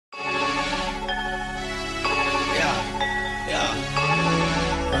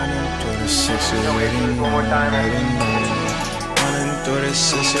situating One more time. Running through the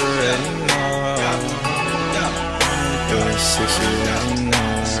situating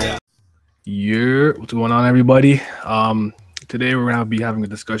Yeah, what's going on, everybody? Today we're gonna be having a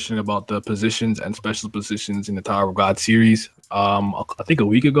discussion about the positions and special positions in the Tower of God series. I think a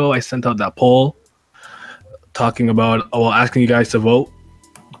week ago I sent out that poll talking about, asking you guys to vote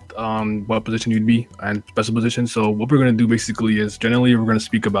on what position you'd be and special positions. So what we're gonna do basically is generally we're gonna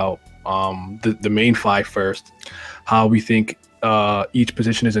speak about the main five first, how we think each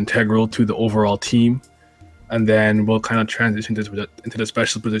position is integral to the overall team. And then we'll kind of transition into the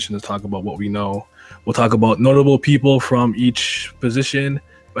special positions to talk about what we know. We'll talk about notable people from each position,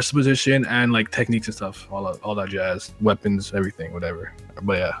 special position, and like techniques and stuff, all that jazz, weapons, everything, whatever.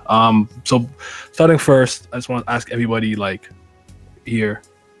 But yeah, so starting first, I just want to ask everybody like here,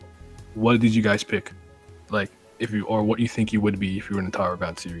 what did you guys pick? Like or what you think you would be if you were in the Tower of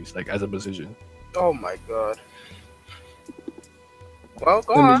God series, like as a position. Oh my god. Well,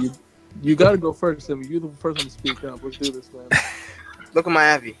 go on. You gotta go first, Timmy. You're the first one to speak up. Let's do this, man. Look at my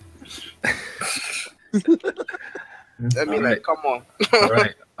Abby. I mean, Right. come on.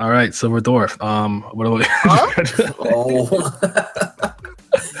 All right, Silver Dwarf. What do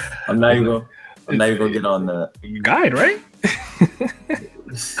I'm not even gonna get on that. Guide, right?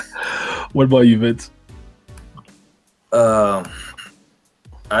 What about you, Vince? I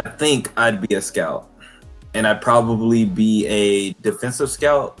think I'd be a scout, and I'd probably be a defensive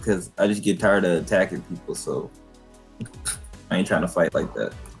scout because I just get tired of attacking people. So I ain't trying to fight like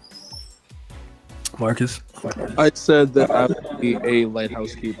that. Marcus? I said that I would be a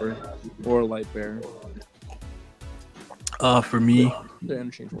lighthouse keeper or a light bearer. For me, They're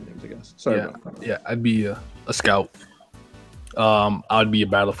interchangeable names, I guess. Sorry. yeah, I'd be a scout. I'd be a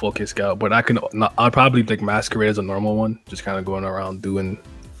battle focused scout, but I'd probably like masquerade as a normal one, just kind of going around doing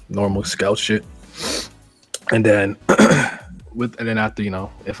normal scout shit. And then after,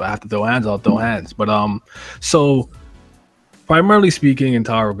 if I have to throw hands, I'll throw hands. But so primarily speaking in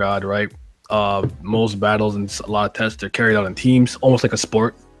Tower of God, right? Most battles and a lot of tests are carried out in teams, almost like a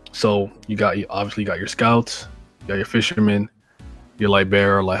sport. So you obviously got your scouts, you got your fishermen, your light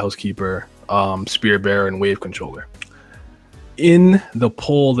bearer, lighthouse keeper, spear bearer, and wave controller. In the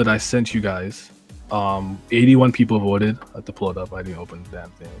poll that I sent you guys, 81 people voted. I have to pull it up. I didn't open the damn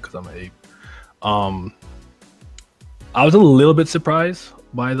thing because I'm an ape. I was a little bit surprised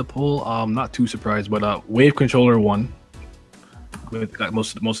by the poll. Not too surprised, but wave controller won with like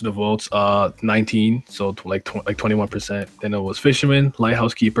most of the votes. 19, so like 21%. Then it was fisherman,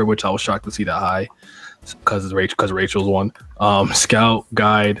 lighthouse keeper, which I was shocked to see that high because Rachel's won. Scout,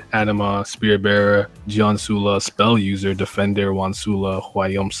 guide, anima, spear bearer, Jian Sula, spell user, defender, Wansula,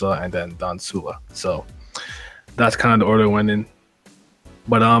 Huayomsa, and then Don Sula. So that's kind of the order it went in.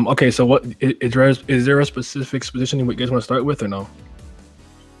 But okay, so what is there a specific position you guys want to start with or no?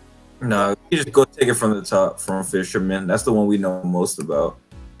 No, you just go take it from the top, from fisherman. That's the one we know most about.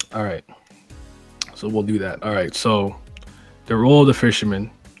 All right, so we'll do that. All right, so the role of the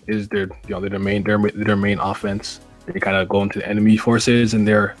fisherman is they're their main offense. They kind of go into the enemy forces and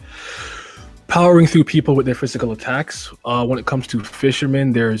they're powering through people with their physical attacks. When it comes to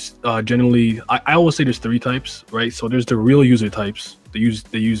fishermen, there's generally I always say there's three types, right? So there's the real user types. They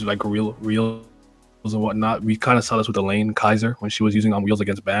use like real and whatnot. We kind of saw this with Elaine Kaiser when she was using on wheels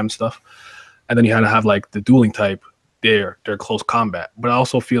against BAM stuff. And then you had to have like the dueling type. They're close combat. But I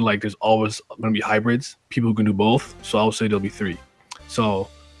also feel like there's always going to be hybrids, people who can do both. So I'll say there'll be three. So,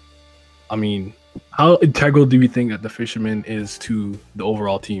 I mean, how integral do we think that the fisherman is to the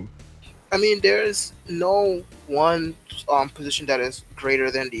overall team? I mean, there's no one position that is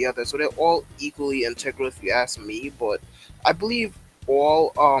greater than the other. So they're all equally integral if you ask me. But I believe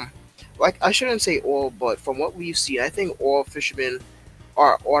all, like I shouldn't say all, but from what we've seen, I think all fishermen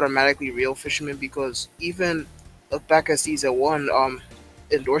are automatically real fishermen because even back at season 1,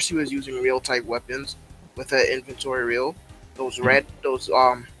 Endorsi was using real type weapons with her inventory reel. Those red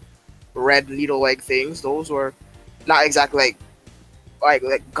needle-like things. Those were not exactly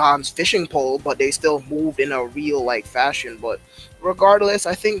like Gon's fishing pole, but they still moved in a real like fashion. But regardless,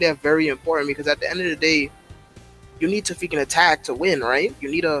 I think they're very important because at the end of the day, you need to freaking attack to win, right?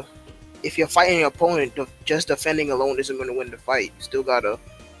 You need if you're fighting your opponent, just defending alone isn't going to win the fight. You still gotta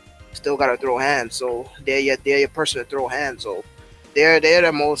throw hands. So they're your person to throw hands. So they're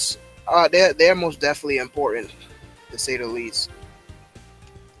the most they're most definitely important, to say the least.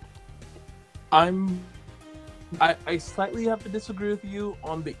 I slightly have to disagree with you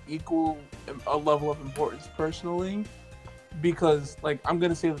on the equal level of importance personally, because like I'm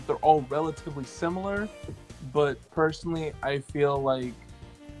gonna say that they're all relatively similar, but personally I feel like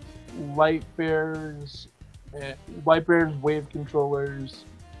light bears, light bears, wave controllers,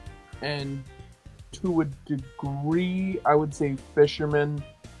 and to a degree, I would say fishermen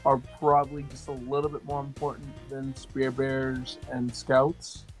are probably just a little bit more important than spear bears and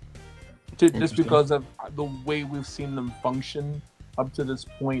scouts, just because of the way we've seen them function up to this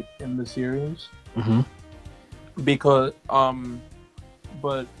point in the series. Mm-hmm. Because,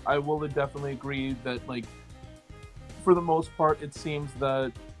 but I will definitely agree that, like, for the most part, it seems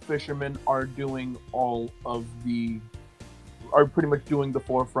that fishermen are doing are pretty much doing the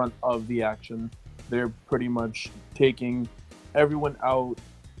forefront of the action. They're pretty much taking everyone out,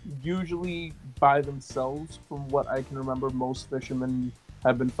 usually by themselves. From what I can remember, most fishermen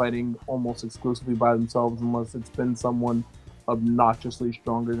have been fighting almost exclusively by themselves, unless it's been someone obnoxiously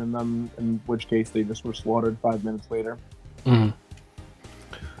stronger than them, in which case they just were slaughtered 5 minutes later. Mm-hmm.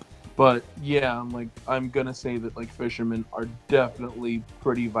 But yeah, I'm gonna say that like fishermen are definitely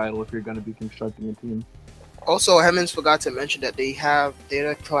pretty vital if you're gonna be constructing a team. Also, Hemmings forgot to mention that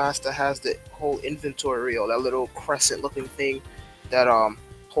they're a class that has the whole inventory reel, that little crescent-looking thing that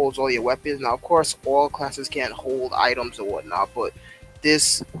holds all your weapons. Now, of course, all classes can't hold items or whatnot, but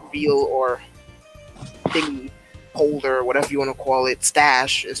this reel or thingy holder, whatever you want to call it,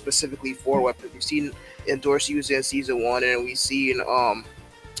 stash is specifically for weapons. We've seen Endorse use it in season 1, and we've seen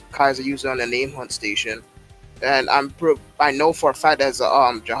Kaiser use it on the name hunt station. And I know for a fact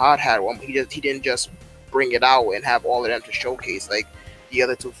that Jihad had one, but he didn't just bring it out and have all of them to showcase like the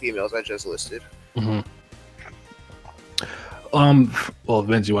other 2 females I just listed. Mm-hmm. Well,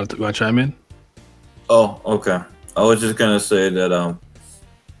 Vince, you want to chime in? Oh, okay. I was just gonna say that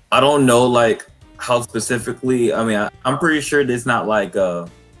I don't know like how specifically. I mean, I'm pretty sure there's not like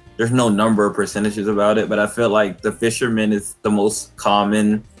there's no number or percentages about it, but I feel like the fisherman is the most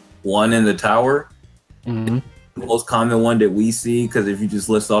common one in the tower. Mm-hmm. The most common one that we see, because if you just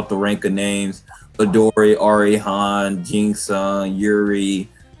list off the rank of names, Adori, Arihan, Jingsun, Yuri,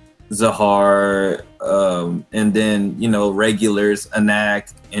 Zahar, and then, you know, regulars, Anak,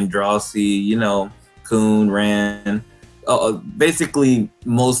 Andrasi, you know, Kun, Ran. Basically, a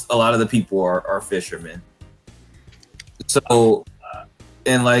lot of the people are fishermen. So,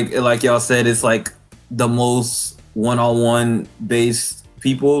 and like y'all said, it's like the most one-on-one based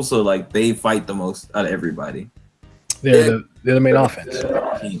people. So like they fight the most out of everybody. They're the main offense.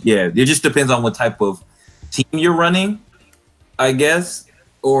 Yeah, it just depends on what type of team you're running, I guess,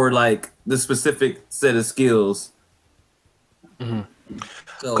 or like the specific set of skills.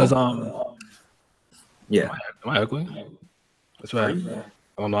 Because yeah. Am I echoing? That's right.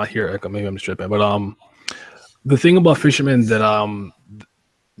 I'm not here echo. Maybe I'm just tripping. But the thing about fishermen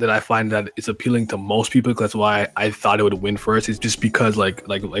that I find that it's appealing to most people, that's why I thought it would win first, is just because like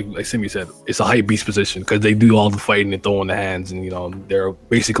Simi said, it's a hype beast position because they do all the fighting and throwing the hands, and you know they're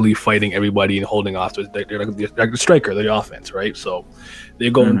basically fighting everybody and holding off. So they're like the striker, they're the offense, right? So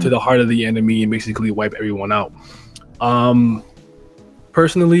they go into the heart of the enemy and basically wipe everyone out.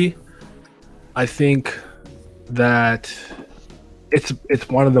 Personally, I think that it's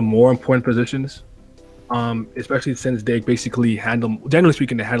one of the more important positions. Especially since they basically generally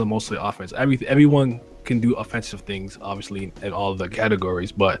speaking, they handle mostly offense. Everyone can do offensive things, obviously, in all the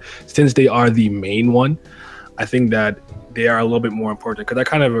categories. But since they are the main one, I think that they are a little bit more important. Because I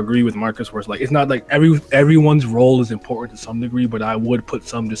kind of agree with Marcus, where it's like it's not like everyone's role is important to some degree, but I would put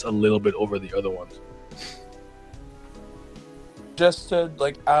some just a little bit over the other ones. Just to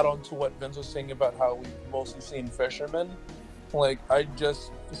like add on to what Vince was saying about how we've mostly seen fishermen, like I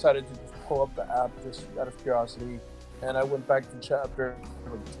just decided to pull up the app just out of curiosity, and I went back to chapter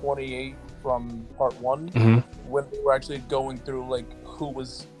 28 from part 1, when they were actually going through like who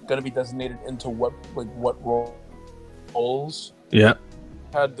was going to be designated into what roles. Yeah,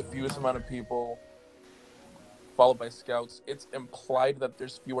 had the fewest amount of people, followed by scouts. It's implied that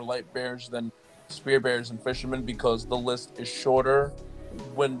there's fewer light bears than spear bears and fishermen because the list is shorter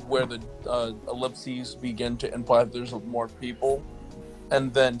where the ellipses begin to imply that there's more people.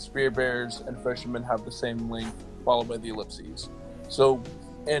 And then spear bears and fishermen have the same length, followed by the ellipses. So,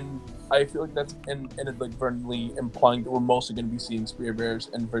 and I feel like that's inadvertently implying that we're mostly going to be seeing spear bears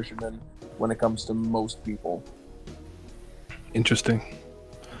and fishermen when it comes to most people. Interesting.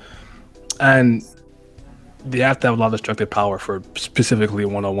 And they have to have a lot of destructive power for specifically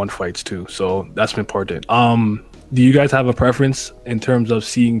one-on-one fights too. So that's important. Do you guys have a preference in terms of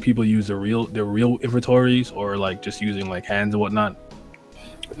seeing people use the real inventories, or like just using like hands and whatnot?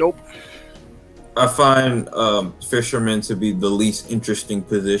 Nope. I find fishermen to be the least interesting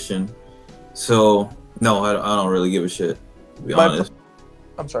position. So no, I don't really give a shit, to be honest.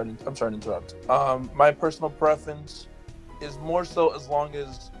 I'm sorry to interrupt. My personal preference is more so as long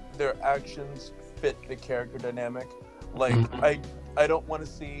as their actions fit the character dynamic. Like I don't want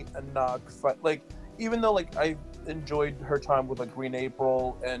to see a Nog fight. Like even though like I enjoyed her time with like Green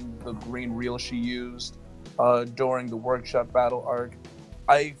April and the green reel she used during the workshop battle arc,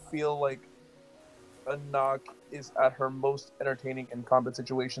 I feel like a Nog is at her most entertaining in combat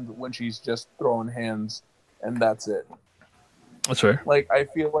situations when she's just throwing hands and that's it. That's fair. Like I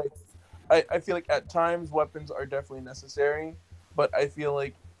feel like at times weapons are definitely necessary, but I feel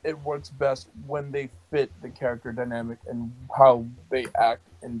like it works best when they fit the character dynamic and how they act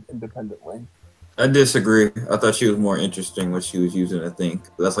independently. I disagree. I thought she was more interesting when she was using a thing.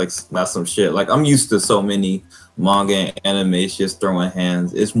 That's like not some shit. Like I'm used to so many manga and animes just throwing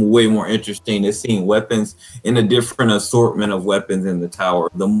hands. It's way more interesting to seeing weapons in a different assortment of weapons in the tower.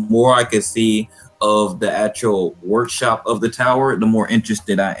 The more I can see of the actual workshop of the tower, the more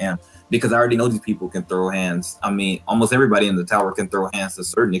interested I am. Because I already know these people can throw hands. I mean, almost everybody in the tower can throw hands to a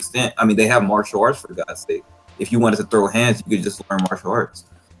certain extent. I mean, they have martial arts, for God's sake. If you wanted to throw hands, you could just learn martial arts.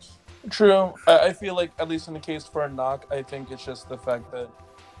 True. I feel like, at least in the case for a Knock, I think it's just the fact that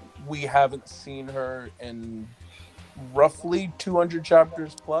we haven't seen her in roughly 200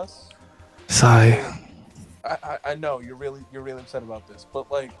 chapters plus. Sigh. I know you're really upset about this, but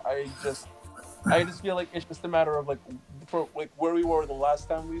like I just feel like it's just a matter of like for like where we were the last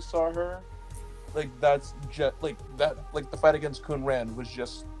time we saw her. Like that's just like that like the fight against Kun Ran was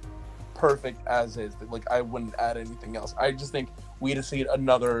just perfect as is. Like I wouldn't add anything else. I just think we need to see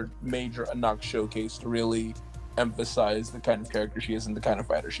another major Anak showcase to really emphasize the kind of character she is and the kind of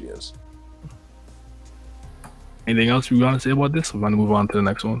fighter she is. Anything else you want to say about this? We're going to move on to the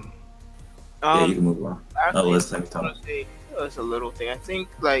next one. Yeah, you can move on. It's a little thing. I think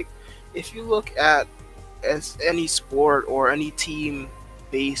like if you look at as any sport or any team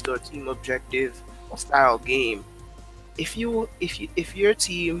based or team objective style game, if your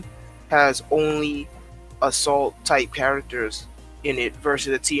team has only assault type characters in it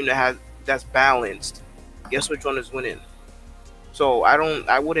versus a team that's balanced, guess which one is winning? So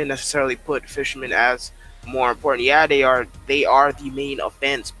I wouldn't necessarily put fishermen as more important. Yeah, they are the main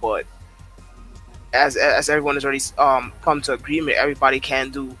offense, but as everyone has already come to agreement, everybody can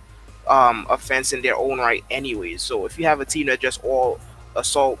do offense in their own right anyway. So if you have a team that just all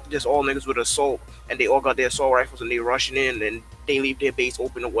assault, just all niggas with assault, and they all got their assault rifles and they rushing in and they leave their base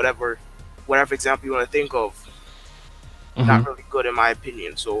open or whatever example you want to think of, not really good in my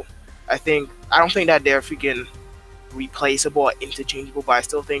opinion. So I don't think that they're freaking replaceable or interchangeable, but I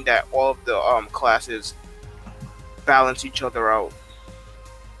still think that all of the classes balance each other out.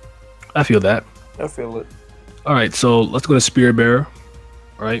 I feel that. I feel it. All right, so let's go to Spear Bearer.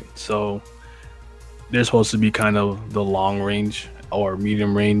 Right, so they're supposed to be kind of the long range or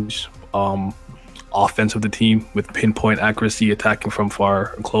medium range offense of the team with pinpoint accuracy, attacking from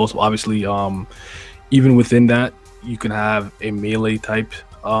far and close. Obviously, even within that, you can have a melee type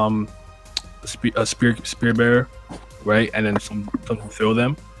spear bearer, right, and then some throw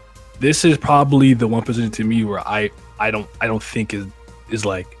them. This is probably the one position to me where I don't think is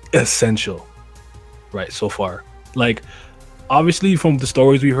like essential, right, so far. Like, obviously from the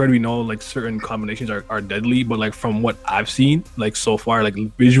stories we heard, we know like certain combinations are deadly, but like from what I've seen like so far, like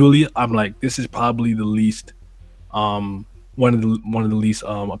visually, I'm like, this is probably the least one of the least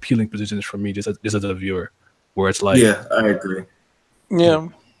appealing positions for me just as a viewer, where it's like, yeah, I agree. Yeah,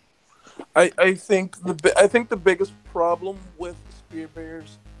 I think the biggest problem with Spear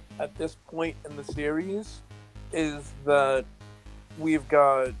Bears at this point in the series is that we've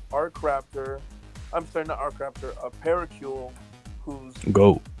got Arcraptor. I'm sorry, not Arcraptor, a Paracule, who's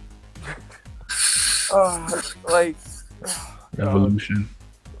go like revolution.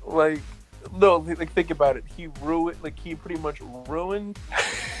 Like no, like think about it. He pretty much ruined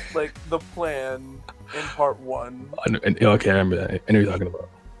like the plan in part 1. Okay, I remember that. I know what you're talking about.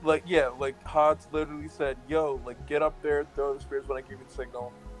 Like yeah, like Hots literally said, "Yo, like get up there, throw the spears when I give you the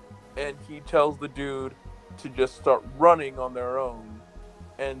signal," and he tells the dude to just start running on their own.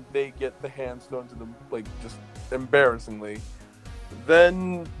 And they get the hands thrown to them, like, just embarrassingly.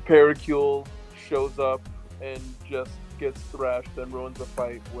 Then Paracule shows up and just gets thrashed and ruins the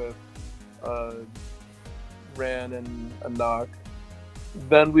fight with Ran and Anak.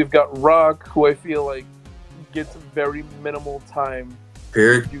 Then we've got Rock, who I feel like gets very minimal time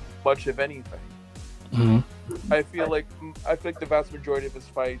to do much of anything. Mm-hmm. I feel like the vast majority of his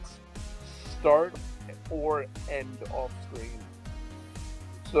fights start or end off screen.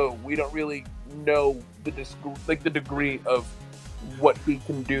 So we don't really know the degree of what he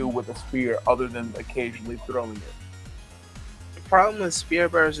can do with a spear other than occasionally throwing it. The problem with Spear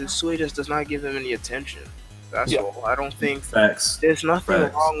Bearers is Sui just does not give him any attention. That's all. I don't think Facts. there's nothing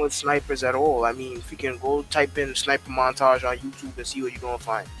Facts. wrong with snipers at all. I mean, if you can go type in sniper montage on YouTube and see what you're gonna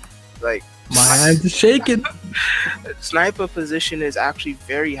find. Like, My hands are shaking. sniper position is actually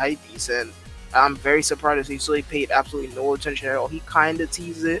very hype and I'm very surprised he paid absolutely no attention at all. He kind of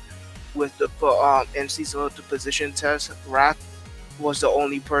teased it with the MC's the position test. Wrath was the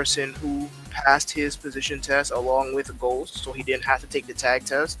only person who passed his position test along with Ghost, so he didn't have to take the tag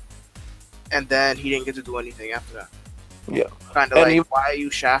test. And then he didn't get to do anything after that. Yeah. Kind of like, why are you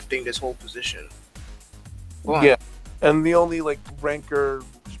shafting this whole position? Yeah. And the only like ranker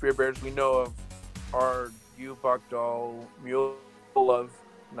spear bears we know of are Yu Bakdal, Mulov,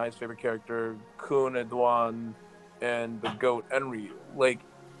 nice favorite character, Kun Edwan, and the goat Enryu.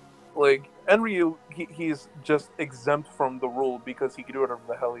 Like Enryu, he's just exempt from the rule because he can do whatever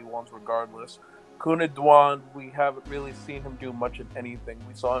the hell he wants regardless. Kun Edwan, we haven't really seen him do much of anything.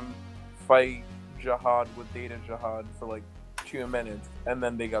 We saw him fight Jihad with Data Jihad for like 2 minutes, and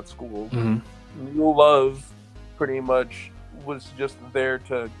then they got schooled. New Love pretty much was just there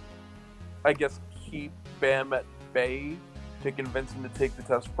to, I guess, keep Bam at bay to convince him to take the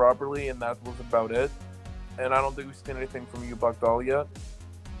test properly, and that was about it. And I don't think we've seen anything from Yu Bakdal yet.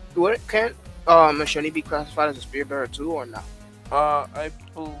 What can Mesheni be classified as a spear bearer too or not? I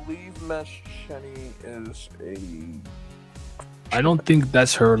believe Mesheni is a. I don't think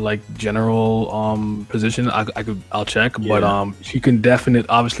that's her like general position. I'll check, but she can definitely,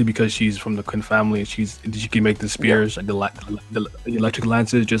 obviously, because she's from the Kun family, she can make the spears, like the electric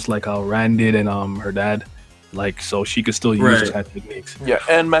lances, just like how Rand did and her dad. Like, so she could still use those kind of techniques. Yeah,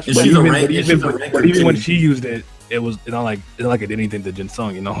 and but even when she used it, it was not like it did anything to Jin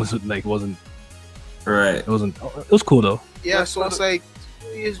Sung, you know. It wasn't right. It was cool though. Yeah, so it's like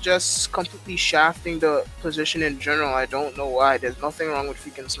he is just completely shafting the position in general. I don't know why. There's nothing wrong with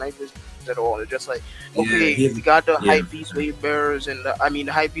freaking snipers at all. It's just like, okay, you got the hype beast weight bearers and the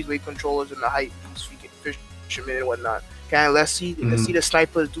hype beast weight controllers and the hype beast freaking fishermen and whatnot. Let's see the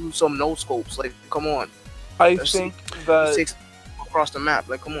snipers do some no scopes. Like, come on. I think that six across the map.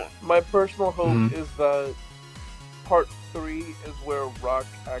 Like, come on. My personal hope is that part 3 is where Rock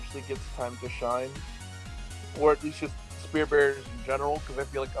actually gets time to shine, or at least just spear bearers in general, because I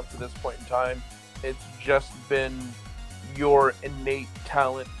feel like up to this point in time, it's just been your innate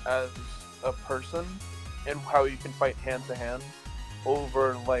talent as a person and how you can fight hand to hand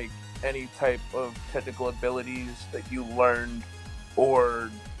over like any type of technical abilities that you learned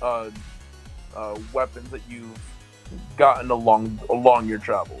or weapons that you've gotten along your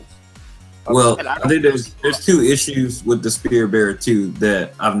travels. Well, I think there's 2 issues with the spear bearer too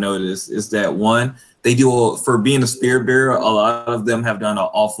that I've noticed. Is that one, they do, for being a spear bearer, a lot of them have done an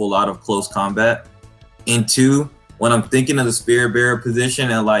awful lot of close combat. And 2, when I'm thinking of the spear bearer position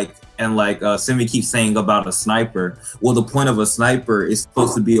and like Simi keeps saying about a sniper, well, the point of a sniper is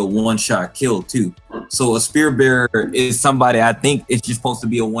supposed to be a one-shot kill too. So a spear bearer is somebody, I think it's just supposed to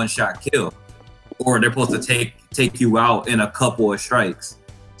be a one-shot kill, or they're supposed to take you out in a couple of strikes.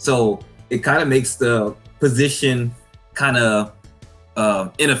 So it kind of makes the position kind of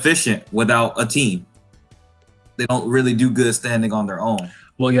inefficient without a team. They don't really do good standing on their own.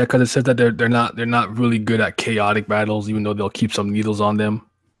 Well, yeah, because it says that they're not really good at chaotic battles, even though they'll keep some needles on them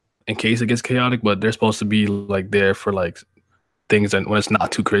in case it gets chaotic. But they're supposed to be like there for like things and when it's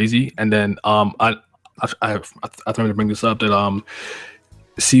not too crazy. And then I tried to bring this up that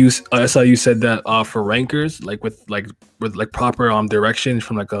SIU said that for rankers, like with proper directions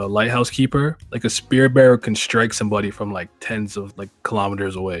from like a lighthouse keeper, like a spear bearer can strike somebody from like tens of like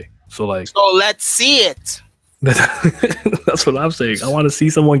kilometers away. So let's see it. That's what I'm saying. I want to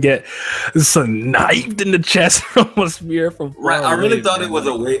see someone get sniped in the chest from a spear from far right. I really away, thought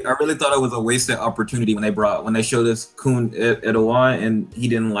it was a wasted opportunity when they showed us Kun Edwan and he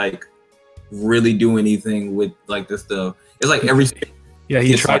didn't like really do anything with like this stuff. It's like every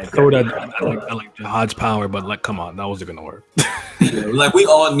he tried to throw that at like Jihad's power, but like, come on, that wasn't gonna work. Like we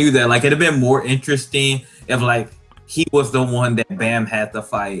all knew that. Like it'd have been more interesting if like he was the one that Bam had to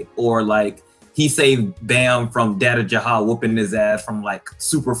fight, or like he saved Bam from Data Jihad whooping his ass from like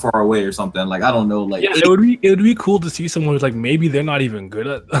super far away or something. Like I don't know. Like it would be cool to see someone who's like maybe they're not even good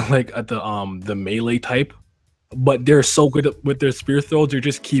at the melee type, but they're so good with their spear throws. They're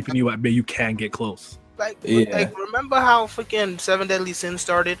just keeping you at bay. You can't get close. Like remember how freaking 7 Deadly Sins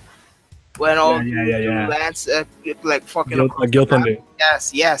started? When all Lance like fucking Gil Thunder.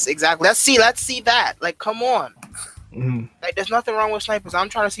 Yes, exactly. Let's see that. Like, come on. Like, there's nothing wrong with snipers. I'm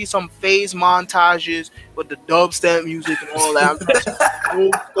trying to see some phase montages with the dubstep music and all that.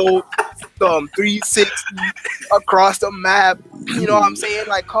 I'm trying to see 360 across the map. You know what I'm saying?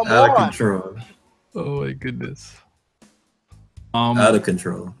 Like, come on. Control. Oh my goodness. Out of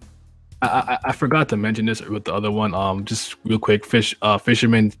control. I forgot to mention this with the other one. Just real quick,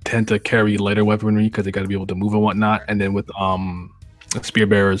 fishermen tend to carry lighter weaponry because they got to be able to move and whatnot. And then with spear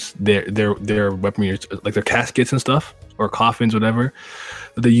bearers, their weaponry is like their caskets and stuff or coffins, whatever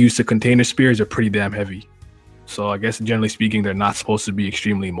that they use to contain their spears are pretty damn heavy. So I guess generally speaking, they're not supposed to be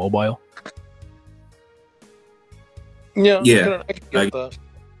extremely mobile. Yeah, Yeah. I can get that.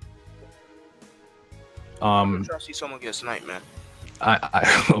 I'm trying to see someone get sniped, man.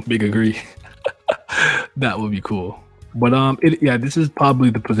 I big agree. That would be cool. But this is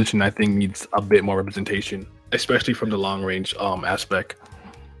probably the position I think needs a bit more representation, especially from the long range aspect.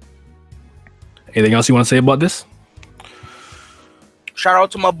 Anything else you want to say about this? Shout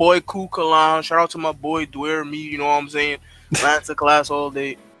out to my boy Kukalan. Shout out to my boy Dwyer Me. You know what I'm saying? Lancer class all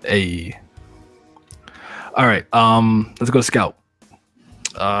day. Hey. All right. Let's go scout.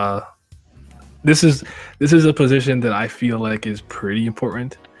 This is a position that I feel like is pretty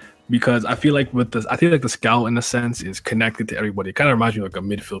important because I feel like the scout in a sense is connected to everybody. It kind of reminds me of like a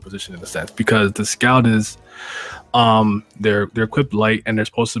midfield position in a sense because the scout is they're equipped light and they're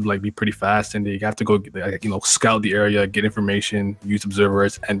supposed to like be pretty fast and they have to go scout the area, get information, use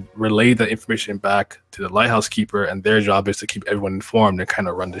observers, and relay the information back to the lighthouse keeper. And their job is to keep everyone informed and kind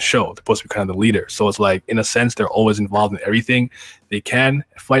of run the show. They're supposed to be kind of the leader. So it's like in a sense they're always involved in everything. They can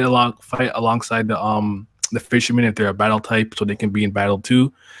fight alongside the fishermen if they're a battle type, so they can be in battle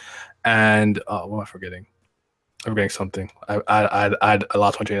too. And what am I forgetting? I'm forgetting something. I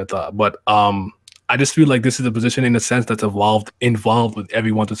lost my train of thought. But I just feel like this is a position in a sense that's involved with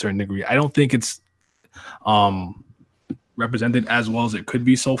everyone to a certain degree. I don't think it's represented as well as it could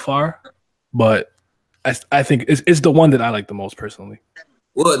be so far, but I think it's the one that I like the most personally.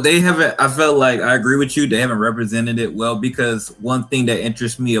 Well, they haven't. I felt like I agree with you. They haven't represented it well because one thing that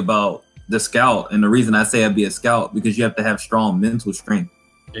interests me about the scout, and the reason I say I'd be a scout, because you have to have strong mental strength.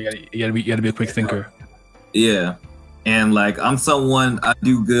 You gotta be a quick thinker. Yeah, and like I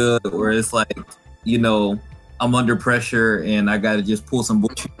do good, where it's like I'm under pressure and I gotta just pull some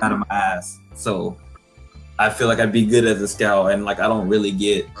bullshit out of my ass. So I feel like I'd be good as a scout, and like I don't really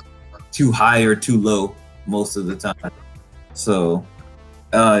get too high or too low most of the time. So.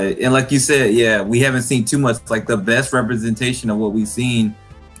 And like you said, yeah, we haven't seen too much. Like the best representation of what we've seen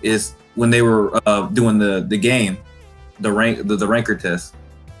is when they were doing the game, the ranker test.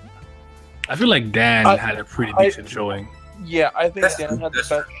 I feel like Dan had a pretty decent showing. Yeah, I think Dan had the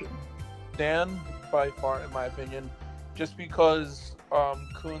best. Dan, by far, in my opinion, just because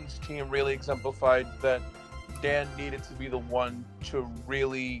Kuhn's team really exemplified that Dan needed to be the one to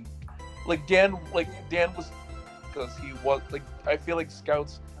really, Dan was. Because he was I feel like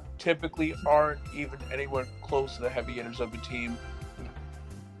scouts typically aren't even anywhere close to the heavy hitters of the team.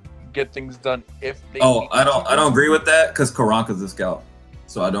 Get things done if they. Oh, I don't agree with that because Karanka's a scout,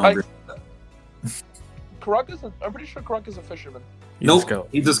 so I don't agree with that. I'm pretty sure Karanka's a fisherman. Nope,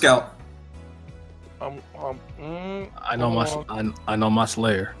 he's a scout. I know my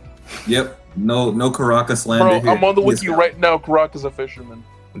Slayer. Yep, no Karanka slander. Bro, I'm on the wiki right now. Karanka's a fisherman.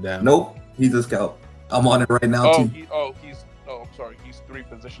 Damn. Nope, he's a scout. I'm on it right now too. I'm sorry. He's 3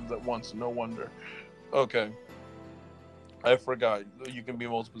 positions at once. No wonder. Okay. I forgot. You can be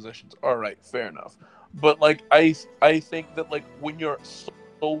multiple positions. All right, fair enough. But I think that when you're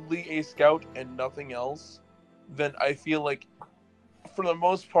solely a scout and nothing else, then I feel like, for the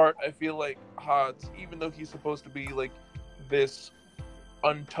most part, I feel like Hodge, even though he's supposed to be this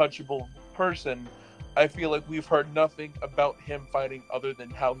untouchable person, I feel like we've heard nothing about him fighting other than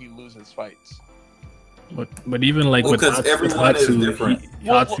how he loses fights. But even with Hatsu,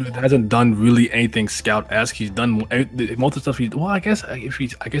 Hatsu hasn't done really anything scout-esque. He's done most of the stuff. I guess if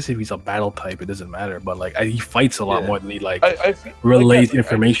he's a battle type, it doesn't matter. But he fights a lot more than he relays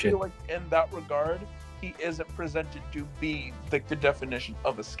information. I feel like in that regard, he isn't presented to be the definition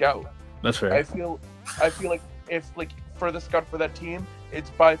of a scout. That's fair. I feel like if for the scout for that team, it's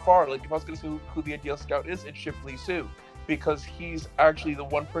by far if I was going to say who the ideal scout is, it's Shipley Sue, because he's actually the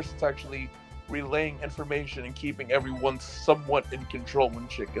one person that's actually relaying information and keeping everyone somewhat in control when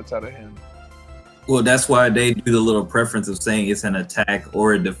shit gets out of hand. Well, that's why they do the little preference of saying it's an attack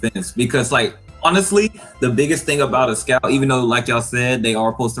or a defense, because honestly, the biggest thing about a scout, even though like y'all said they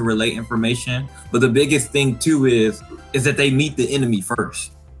are supposed to relay information, but the biggest thing too is that they meet the enemy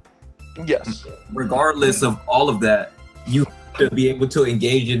first. Yes. Regardless of all of that, you have to be able to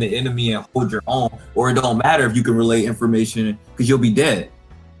engage in the enemy and hold your own, or it don't matter if you can relay information because you'll be dead.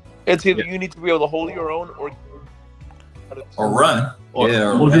 It's either you need to be able to hold your own or run.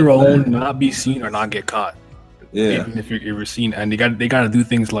 Or hold your own, not be seen, or not get caught. Yeah. Even if you're ever seen, and they gotta do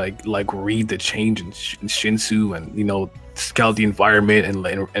things like read the change in Shinsu, and scout the environment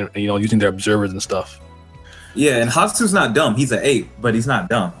and using their observers and stuff. Yeah, and Hatsu's not dumb. He's an ape, but he's not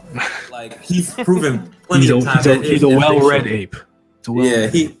dumb. Like he's proven plenty He's of times. a well-read ape. Yeah,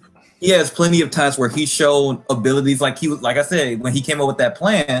 he has plenty of times where he's shown abilities. Like I said, when he came up with that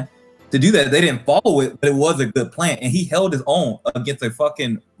plan to do that, they didn't follow it, but it was a good plan, and he held his own against a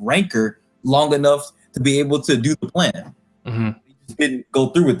fucking ranker long enough to be able to do the plan. Mm-hmm. He just didn't go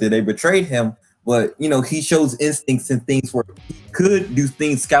through with it. They betrayed him. But he shows instincts and things where he could do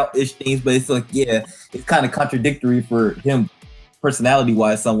things, scout-ish things, but it's like, yeah, it's kind of contradictory for him,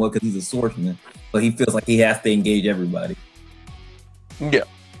 personality-wise, somewhat, because he's a swordsman. But he feels like he has to engage everybody. Yeah.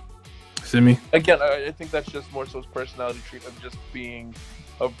 Simi? Again, I think that's just more so his personality trait of just being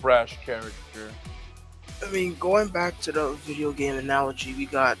a brash character. I mean, going back to the video game analogy, we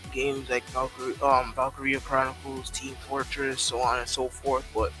got games like Valkyria Chronicles, Team Fortress, so on and so forth,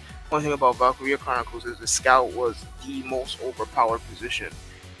 but one thing about Valkyria Chronicles is the scout was the most overpowered position.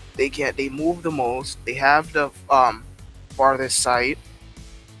 They move the most, they have the farthest sight,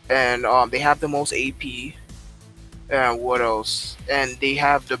 and they have the most AP, and what else? And they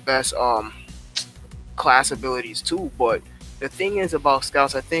have the best class abilities too. But the thing is about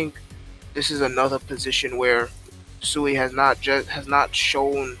scouts, I think this is another position where Sui has not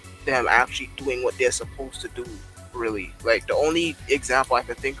shown them actually doing what they're supposed to do. Really, like the only example I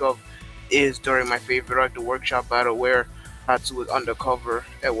can think of is during my favorite arc, the workshop battle, where Hatsu was undercover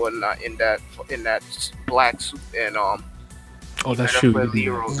and whatnot in that black suit and that's true.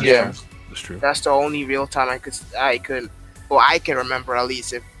 Yeah, that's true. That's the only real time I can remember, at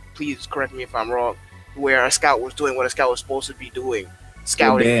least. If please correct me if I'm wrong, where a scout was doing what a scout was supposed to be doing,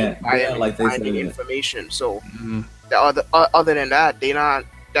 scouting, finding information. So the other than that,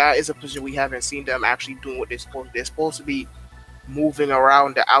 that is a position we haven't seen them actually doing what they're supposed to. They're supposed to be moving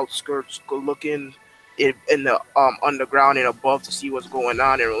around the outskirts, looking in the underground and above to see what's going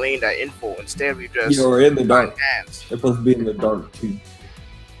on and relaying that info. Instead, we just or in the dark. They're supposed to be in the dark too.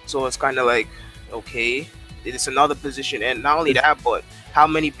 So it's kind of like, okay, it's another position, and not only that, but how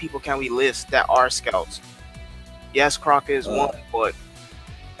many people can we list that are scouts? Yes, Crocker is one, but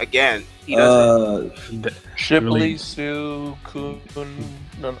again, he doesn't. Shipley, Sue, Kun,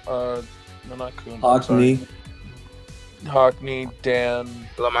 no, not Kun. Hockney, Dan,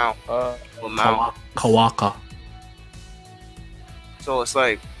 Lamau, Kawaka. So it's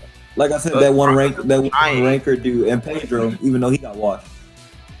like I said, that one ranker dude, and Pedro, even though he got washed.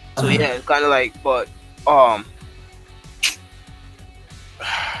 So yeah, it's kind of like, but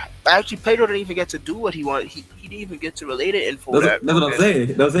actually, Pedro didn't even get to do what he wanted. He didn't even get to relay the info. That's what I'm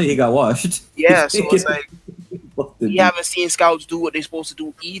saying. That's saying he got washed. Yeah, so it's like we haven't seen scouts do what they're supposed to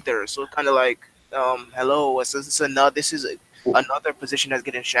do either. So it's kind of like, hello, this is another position that's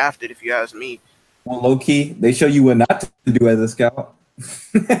getting shafted, if you ask me. Well, low key, they show you what not to do as a scout.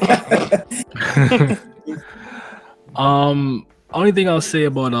 Only thing I'll say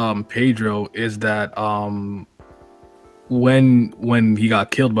about Pedro is that when he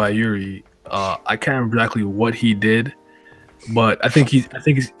got killed by Yuri, I can't remember exactly what he did, but I think he's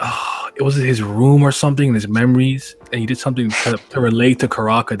it was his room or something in his memories, and he did something to relate to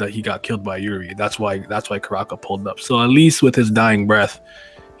Karaka that he got killed by Yuri. That's why Karaka pulled up. So at least with his dying breath,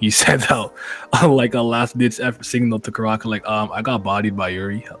 he sent out like a last ditch effort signal to Karaka, like I got bodied by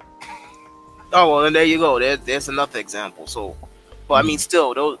Yuri. Oh well, and there you go. There's another example. So, but I mean,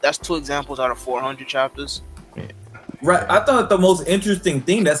 still, that's 2 examples out of 400 chapters. Right. I thought the most interesting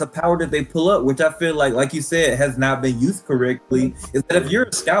thing, that's a power that they pull up, which I feel like you said, has not been used correctly, is that if you're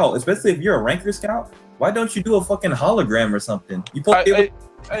a scout, especially if you're a ranker scout, why don't you do a fucking hologram or something? You put it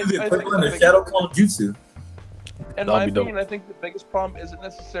on the shadow clone jutsu. In my opinion, I think the biggest problem isn't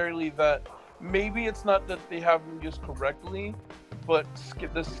necessarily that maybe it's not that they have them used correctly, but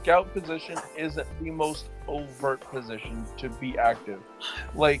the scout position isn't the most overt position to be active.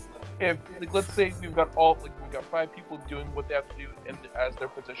 Like, if let's say we've got 5 people doing what they have to do as their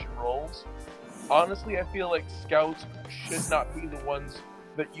position roles. Honestly, I feel like scouts should not be the ones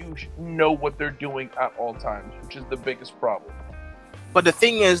that you know what they're doing at all times, which is the biggest problem. But the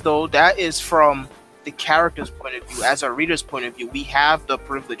thing is, though, that is from the character's point of view. As a reader's point of view, we have the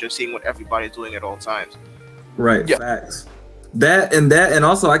privilege of seeing what everybody's doing at all times. Right. Yeah. Facts. That, and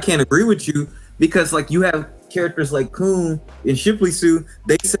also I can't agree with you, because like you have characters like Kun and Shipley-Sue,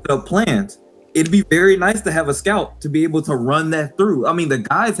 they set up plans. It'd be very nice to have a scout to be able to run that through. I mean, the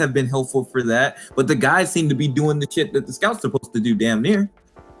guys have been helpful for that, but the guys seem to be doing the shit that the scout's supposed to do damn near.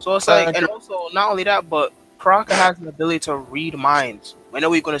 So it's like, and also not only that, but Crocker has an ability to read minds. When are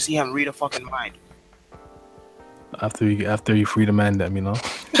we going to see him read a fucking mind? After you free the man, them, you know.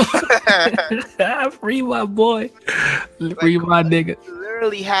 Free my boy. Free my nigga.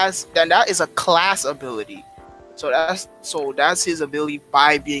 Literally has, and that is a class ability. So that's his ability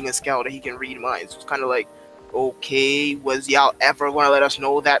by being a scout, that he can read minds. It's kind of like, okay, was y'all ever gonna let us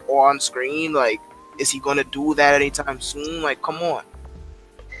know that on screen? Like, is he gonna do that anytime soon? Like, come on.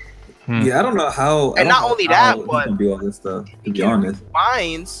 Yeah, I don't know how. And not only that, he but can do all this stuff. To he be can honest, read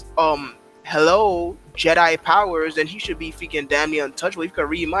minds. Hello, Jedi powers, then he should be freaking damn near untouchable. If he can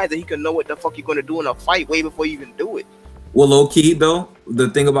read minds, then he can know what the fuck you're gonna do in a fight way before you even do it. well, low key though, the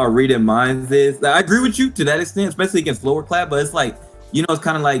thing about reading minds is that I agree with you to that extent, especially against lower class. But it's like, you know, it's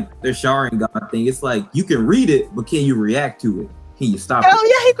kind of like the Sharingan thing. It's like you can read it, but can you react to it? Can you stop Hell it?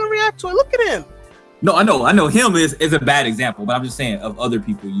 yeah, he can react to it. Look at him. No, I know. Him is a bad example, but I'm just saying of other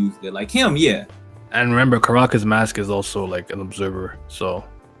people used it. Like him, yeah. And remember, Karaka's mask is also like an observer, so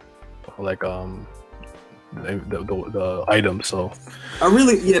like the item. So I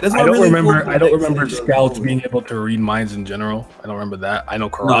really, yeah, that's what I don't really remember. cool I don't about remember X-Men scouts does. being able to read minds in general. I don't remember that. I know No,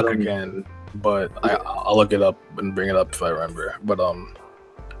 Karaka no. can, but I'll look it up and bring it up if I remember. But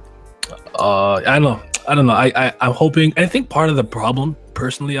I don't know. I'm hoping. I think part of the problem,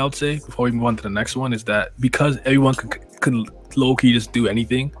 personally, I would say, before we move on to the next one, is that because everyone could low key just do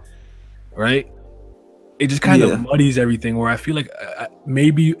anything, right? It just kind Yeah. of muddies everything. Where I feel like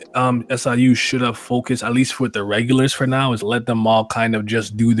maybe SIU should have focused, at least with the regulars for now, is let them all kind of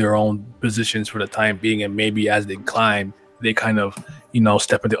just do their own positions for the time being, and maybe as they climb, they kind of, you know,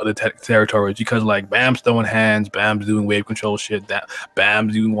 step into other territories. Because like Bam's throwing hands, Bam's doing wave control shit, that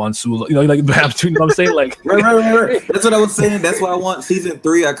Bam's doing one sula, you know, like Bam's doing. You know what I'm saying? Like Right. That's what I was saying. That's why I want season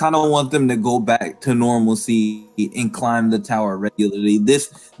 3. I kind of want them to go back to normalcy and climb the tower regularly.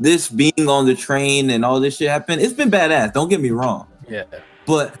 This being on the train and all this shit happened. It's been badass. Don't get me wrong. yeah.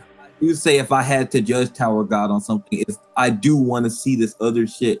 But I do say if I had to judge Tower God on something, is I do want to see this other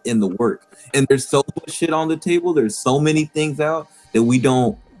shit in the work. And there's so much shit on the table. There's so many things out that we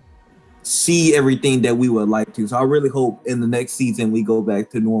don't see everything that we would like to. So I really hope in the next season we go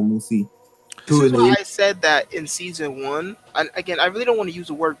back to normalcy. This is why I said that in season 1. And again, I really don't want to use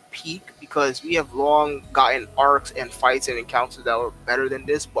the word peak because we have long gotten arcs and fights and encounters that were better than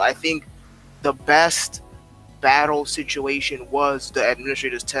this. But I think the best battle situation was the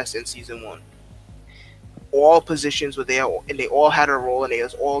administrator's test in season 1. All positions were there, and they all had a role, and they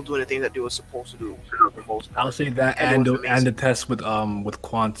was all doing the things that they were supposed to do. For the most part. I'll say that, And it was and the amazing. test with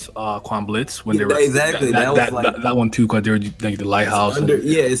Quant Blitz when Yeah, they were exactly. That was like- that one too, because they were like the lighthouse.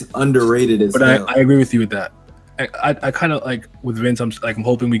 It's underrated as But hell. I agree with you with that. I kind of like with Vince. I'm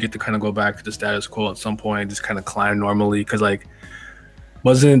hoping we get to kind of go back to the status quo at some point, just kind of climb normally. Because like,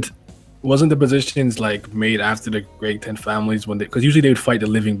 wasn't the positions like made after the Great 10 families when because usually they would fight the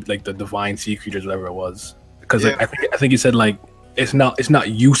living, like the divine sea creatures, whatever it was. Because like, I think you said like it's not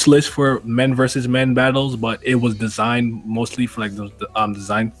useless for men versus men battles, but it was designed mostly for like those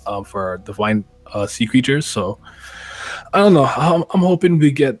design for divine sea creatures. So I don't know. I'm hoping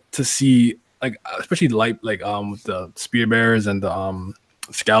we get to see like especially with the spear bearers and the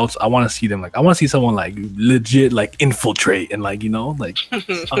scouts. I want to see them I want to see someone like legit like infiltrate and like, you know, like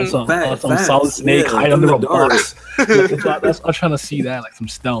on some solid snake hide under a box. I'm trying to see that, like some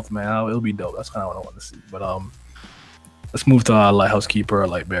stealth, man. It'll be dope. That's kind of what I want to see. But let's move to Lighthouse Keeper or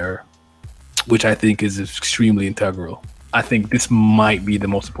Light Bearer, which I think is extremely integral. I think this might be the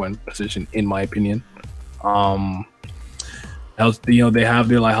most important position in my opinion. You know, they have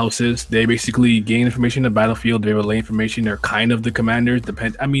their lighthouses. They basically gain information in the battlefield. They relay information. They're kind of the commanders.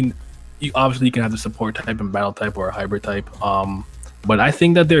 I mean, you obviously can have the support type and battle type or a hybrid type. But I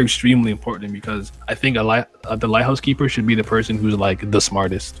think that they're extremely important because I think the lighthouse keeper should be the person who's like the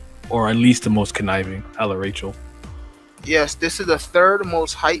smartest or at least the most conniving. Hello, Rachel. Yes, this is the third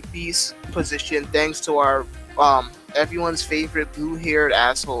most hype beast position, thanks to our everyone's favorite blue-haired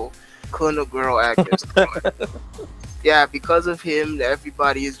asshole, Colonel Girl Agnes. Yeah, because of him,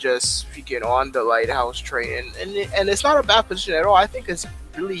 everybody is just freaking on the lighthouse train, and it's not a bad position at all. I think it's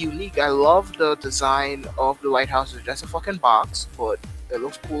really unique. I love the design of the lighthouse. It's just a fucking box, but it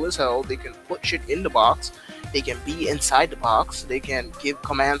looks cool as hell. They can put shit in the box. They can be inside the box. They can give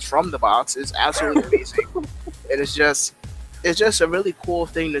commands from the box. It's absolutely amazing. And it's just a really cool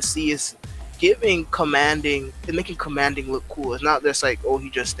thing to see. Is making commanding look cool. It's not just like, oh,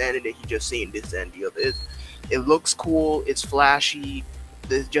 he just standing there, he just saying this and the other. It looks cool. It's flashy.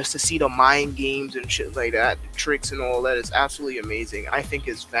 Just to see the mind games and shit like that, the tricks and all that is absolutely amazing. I think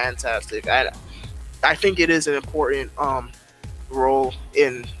it's fantastic. I think it is an important role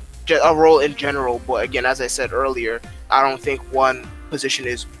in general. But again, as I said earlier, I don't think one position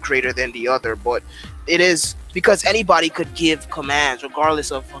is greater than the other. But it is because anybody could give commands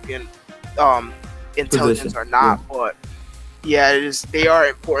regardless of fucking intelligence Position, or not. But yeah, they are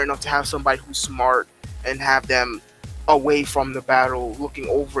important enough to have somebody who's smart and have them away from the battle, looking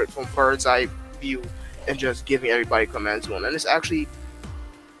over it from bird's eye view and just giving everybody commands to them. And it's actually,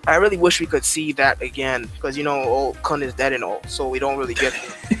 I really wish we could see that again, because old Kun is dead and all, so we don't really get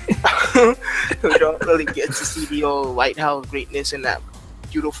we don't really get to see the old lighthouse greatness in that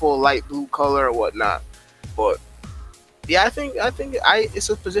beautiful light blue color or whatnot. But yeah, I think it's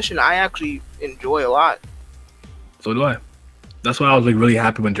a position I actually enjoy a lot. So do I. That's why I was like really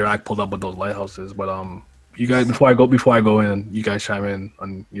happy when Jarak pulled up with those lighthouses. But you guys, before I go in, you guys chime in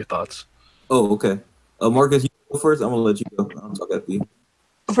on your thoughts. Oh, okay. Marcus, you go first. I'm gonna let you go. I'll talk after you.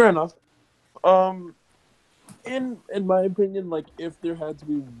 Fair enough. In my opinion, like if there had to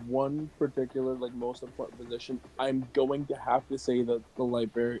be one particular like most important position, I'm going to have to say that the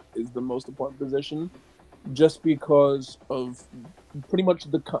light bearer is the most important position, just because of pretty much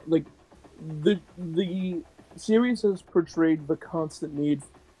the series has portrayed the constant need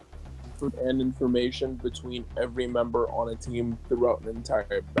for information between every member on a team throughout an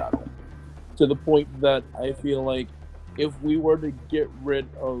entire battle, to the point that I feel like if we were to get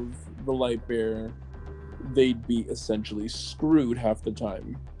rid of the light bearer, they'd be essentially screwed half the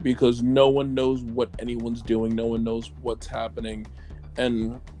time, because no one knows what anyone's doing, no one knows what's happening,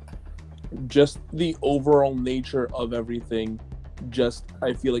 and just the overall nature of everything,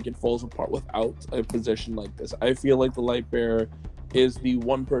 I feel like it falls apart without a position like this. I feel like the light bearer is the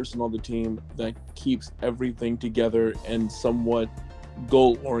one person on the team that keeps everything together and somewhat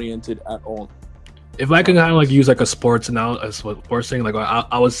goal oriented at all. If I can kind of like use like a sports analysis, what we're saying, like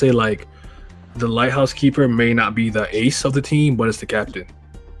I would say like the lighthouse keeper may not be the ace of the team, but it's the captain.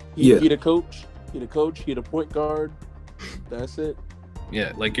 He the coach. He the point guard. That's it.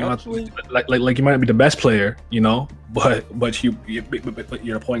 Yeah, like you're not like you might not be the best player, but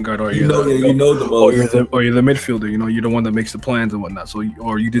you're a point guard, or you're the most, or you're the midfielder. You're the one that makes the plans and whatnot. So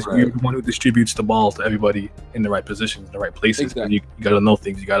you're the one who distributes the ball to everybody in the right positions, in the right places. Exactly. You got to know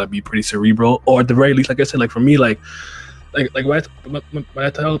things. You got to be pretty cerebral, or at the very least, like I said, like for me, like when I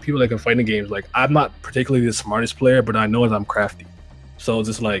tell people like in fighting games, like I'm not particularly the smartest player, but I know that I'm crafty. So it's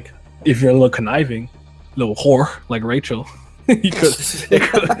just like if you're a little conniving, little whore like Rachel. It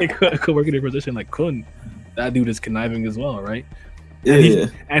could work in a position like Kun. That dude is conniving as well, right? Yeah.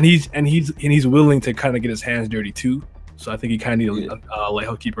 And he's willing to kind of get his hands dirty too. So I think he kind of need a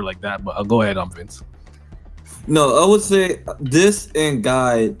lighthouse keeper like that. But I'll go ahead, Vince. No, I would say this and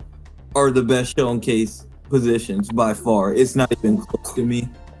guide are the best showcase positions by far. It's not even close to me.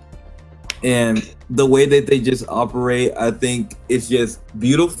 And the way that they just operate, I think it's just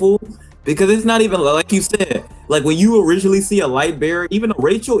beautiful. Because it's not even like you said, like when you originally see a light bearer, even though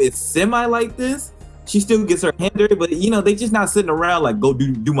Rachel is semi like this, she still gets her hand dirty, but they just not sitting around like go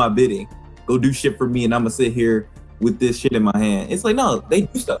do my bidding, go do shit for me, and I'm gonna sit here with this shit in my hand. It's like no, they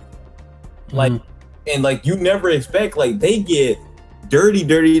do stuff. Like and like you never expect, like they get dirty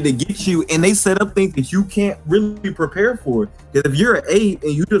to get you, and they set up things that you can't really prepare for. Because if you're an 8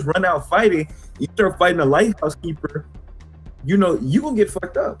 and you just run out fighting, you start fighting a lighthouse keeper, you gonna get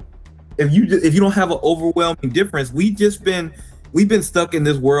fucked up. If you don't have an overwhelming difference, we've been stuck in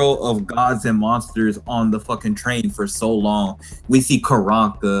this world of gods and monsters on the fucking train for so long. We see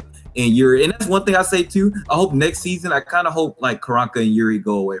Karanka and that's one thing I say too. I hope next season, I kind of hope like Karanka and Yuri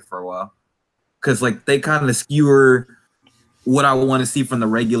go away for a while, because like they kind of skewer what I want to see from the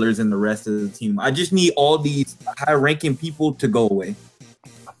regulars and the rest of the team. I just need all these high-ranking people to go away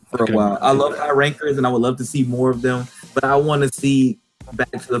for a while. I love high rankers and I would love to see more of them, but I want to see back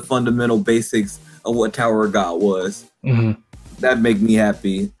to the fundamental basics of what Tower of God was. That'd make me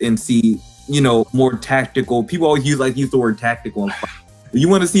happy, and see more tactical. People always use the word tactical. If you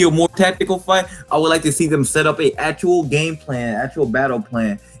want to see a more tactical fight, I would like to see them set up a actual game plan, actual battle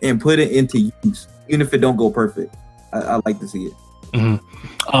plan, and put it into use, even if it don't go perfect. I like to see it.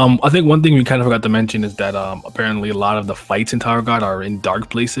 I think one thing we kind of forgot to mention is that apparently a lot of the fights in Tower of God are in dark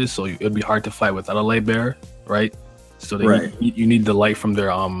places, so it'd be hard to fight without a light bearer, right? So you need the light from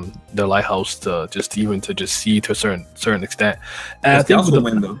their lighthouse to just see to a certain extent. And I think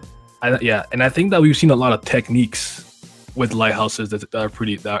and I think that we've seen a lot of techniques with lighthouses that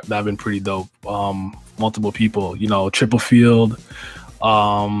have been pretty dope. Multiple people, triple field,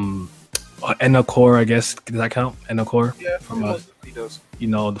 Enocor, I guess, does that count? Enocor? Yeah, from the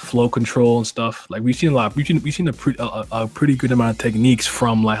flow control and stuff. Like we've seen a lot. We've seen a pretty good amount of techniques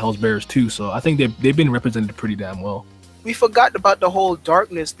from lighthouse bearers too. So I think they've been represented pretty damn well. we forgot about the whole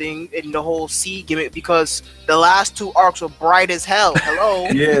darkness thing and the whole sea gimmick because the last two arcs were bright as hell. Hello.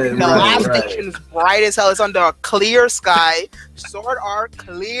 Yeah, The last station is bright as hell. It's under a clear sky. Sword Art,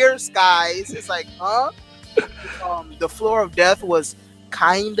 clear skies. It's like, huh? The floor of death was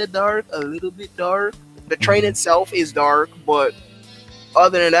kinda dark, a little bit dark. The train itself is dark, but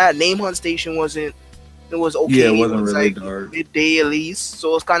other than that, Name Hunt Station wasn't. It was okay. Yeah, it wasn't really like dark. midday at least.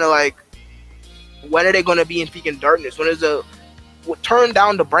 So it's kind of like, when are they gonna be in freaking darkness? When is the turn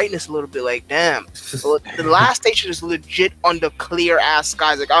down the brightness a little bit? Like, damn. Well, the last station is legit under clear ass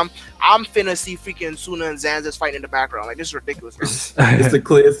skies. Like, I'm finna see freaking Suna and Zanzas fighting in the background. Like, this is ridiculous. Bro. It's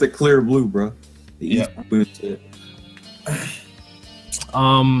the clear blue, bro. Yeah.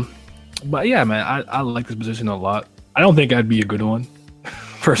 But yeah, man, I like this position a lot. I don't think I'd be a good one,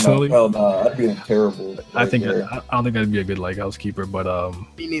 personally. No, I'd be terrible. I don't think I'd be a good like housekeeper, but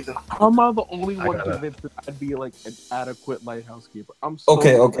Me neither. How am I the only one convinced that I'd be like an adequate lighthouse keeper? I'm so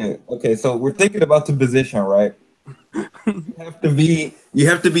Okay. So we're thinking about the position, right? You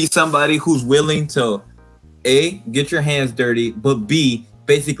have to be somebody who's willing to A, get your hands dirty, but B,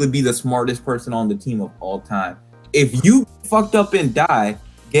 basically be the smartest person on the team of all time. If you fucked up and die,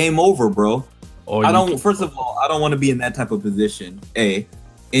 game over, bro. First of all, I don't want to be in that type of position, A.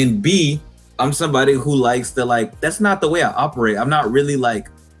 And B, I'm somebody who likes to that's not the way I operate. I'm not really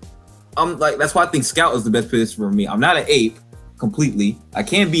that's why I think Scout is the best position for me. I'm not an ape completely. I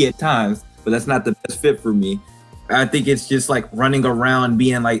can be at times, but that's not the best fit for me. I think it's just like running around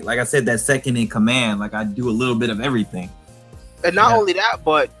being like I said, that second in command. Like I do a little bit of everything. And not only that,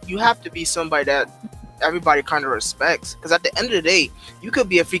 but you have to be somebody that everybody kind of respects. Because at the end of the day, you could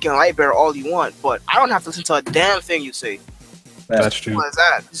be a freaking light bearer all you want, but I don't have to listen to a damn thing you say. That's true. What is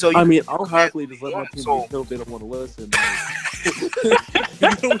that? So I'll happily just let my team be killed if they don't want to listen. If they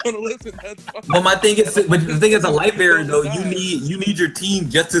don't want to listen, that's fine. But the thing is, a light bearer though, you need your team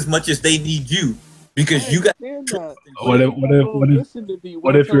just as much as they need you. Because you got. What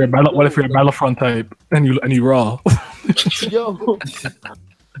if you're a Battlefront type and you raw? Yo,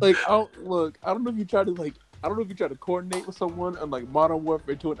 like I don't know if you try to coordinate with someone on like Modern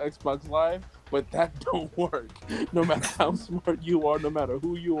Warfare 2 and Xbox Live, but that don't work. No matter how smart you are, no matter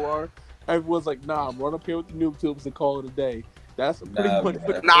who you are, everyone's like, nah, I'm run up here with the noob tubes and call it a day. That's pretty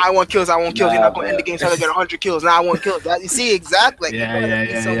much. Nah, I want kills. You're not gonna end the game until I get 100 kills. Nah, I want kills. You see exactly.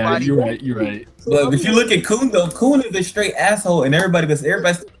 Yeah. You're right. But if you look at Kun though, Kun is a straight asshole, and everybody's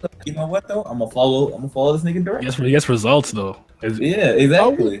you know what though? I'm gonna follow this nigga direct. He gets results though. Yeah,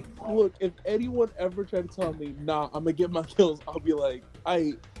 exactly. Look, if anyone ever tried to tell me, nah, I'm gonna get my kills, I'll be like,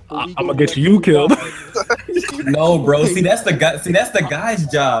 I'm gonna get you killed. No, bro. See, that's the guy's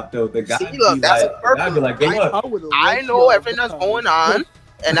job, though. The guy. See, look, that's I'd be like, hey, look. I know everything that's going on,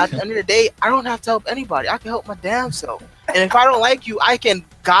 and at the end of the day, I don't have to help anybody. I can help my damn self. And if I don't like you, I can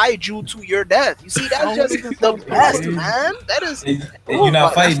guide you to your death. You see, that's just the best, man. That is. You're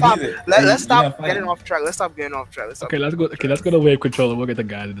not fighting either. Let's stop getting off track. Let's Let's go to wave controller. We'll get the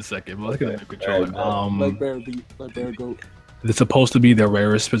guide in a second. But let's get the wave controller. Let Bear go. It's supposed to be the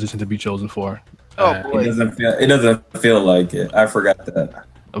rarest position to be chosen for. Oh boy. It doesn't feel like it. I forgot that.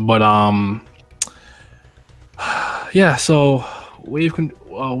 But yeah. So wave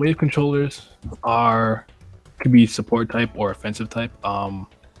controllers could be support type or offensive type. Have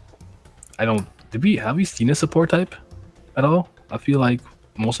we seen a support type at all? I feel like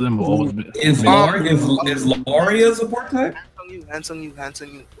most of them have always been. Is Laurie a support type? Hands on you.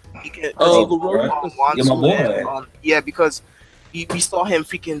 He can, my boy. Because we saw him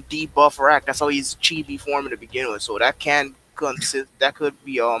freaking debuff Rack. That's how he's chibi forming to begin with. So that can consist. That could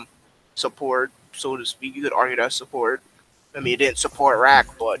be support, so to speak. You could argue that's support. I mean, he didn't support Rack,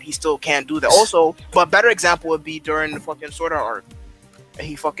 but he still can do that. Also, but better example would be during the fucking Sword Art arc.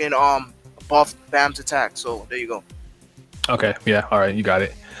 He fucking buffed Bam's attack. So there you go. Okay, yeah, all right, you got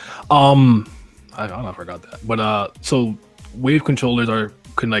it. I forgot that. But so wave controllers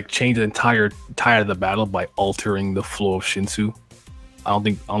can like change the entire tide of the battle by altering the flow of Shinsu. I don't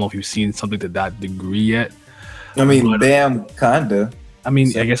know if you've seen something to that degree yet. I mean, Bam kinda. I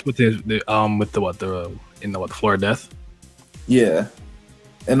mean, I guess with the floor of death. Yeah,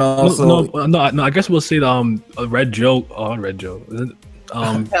 and also no. I guess we'll say Red Joe. Red Joe.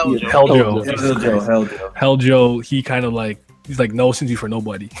 Hell Joe. He kind of he's like no sympathy for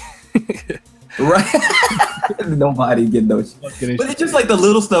nobody. Right. Nobody get no shit. But it's just like the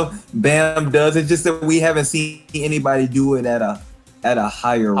little stuff Bam does. It's just that we haven't seen anybody do it at a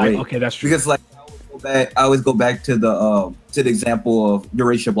higher rate. Okay, that's true. Because I always go back to the example of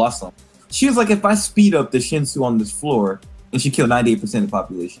Eurasia Blossom. She was like, if I speed up the Shinsu on this floor, and she killed 98% of the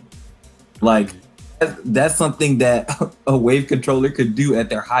population. Like, that's something that a wave controller could do at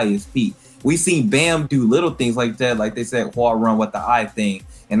their highest peak. We seen Bam do little things like that, like they said, wall run with the eye thing,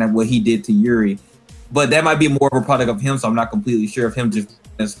 and then what he did to Yuri. But that might be more of a product of him, so I'm not completely sure if him just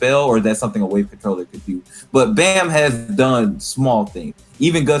a spell or that's something a wave controller could do. But Bam has done small things.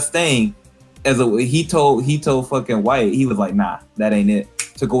 Even Gus Stang, he told fucking White, he was like, nah, that ain't it.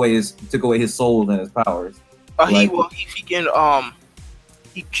 Took away his souls and his powers.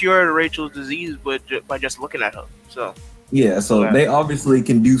 He cured Rachel's disease, but by just looking at her. So yeah, so they obviously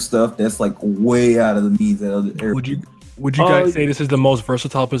can do stuff that's like way out of the means of other areas. Would you guys say this is the most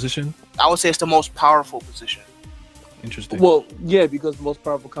versatile position? I would say it's the most powerful position. Interesting. Well, yeah, because the most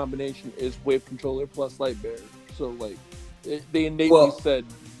powerful combination is wave controller plus light bearer. So like, they innately said.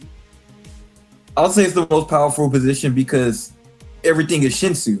 I'll say it's the most powerful position because everything is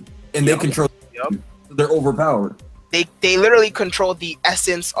Shinsu, and they control. Yep. They're overpowered. They literally control the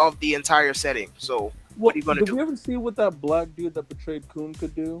essence of the entire setting. So what are you gonna do? Did we ever see what that black dude that betrayed Kun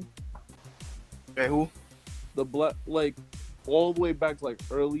could do? Okay, who? The black, like, all the way back to like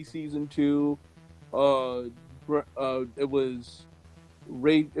early season 2. It was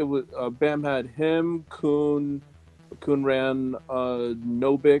Bam had him, Kun ran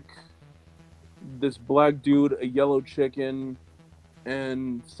Nobik, this black dude, a yellow chicken,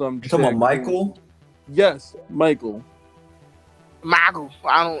 and some chick. You talking about Michael? Yes, Michael. Magu.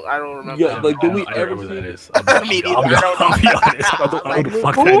 I don't remember. Yeah, like, did we ever see that is? I'll be honest. I don't know who the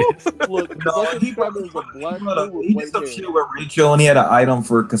fuck that is. Look, No, he did some shit with Rachel, and he had an item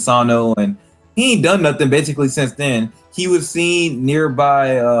for Kasano, and he ain't done nothing basically since then. He was seen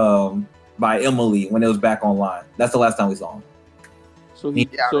nearby by Emily when it was back online. That's the last time we saw him. So in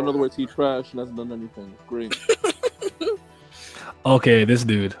other words, he trashed and hasn't done anything. Great. Okay, this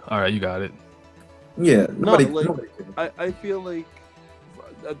dude. All right, you got it. Yeah, I feel like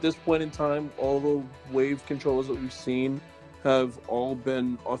at this point in time, all the wave controllers that we've seen have all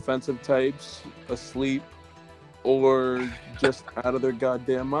been offensive types, asleep, or just out of their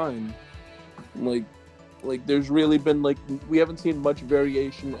goddamn mind. Like there's really been, like, we haven't seen much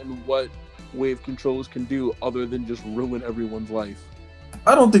variation in what wave controllers can do other than just ruin everyone's life.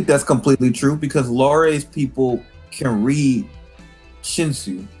 I don't think that's completely true because Lore's people can read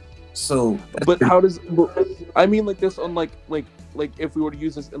Shinsu. So, but how does? I mean, like this on like if we were to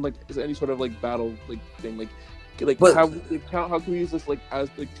use this in like as any sort of like battle like thing, but, how can we use this like as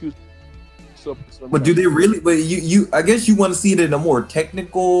like two? But do they really? But you I guess you want to see it in a more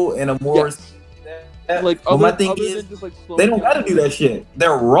technical and a more like. My thing is just, like, they don't got to do that shit.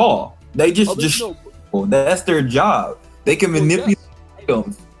 They're raw. They just that's their job. They can manipulate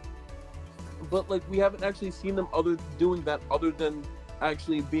items. But like we haven't actually seen them doing that other than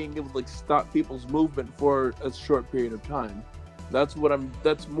actually being able to like stop people's movement for a short period of time. That's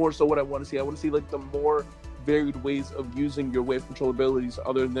more so what I want to see. I want to see like the more varied ways of using your wave control abilities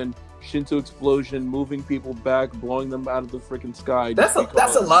other than Shinsu explosion, moving people back, blowing them out of the freaking sky. That's a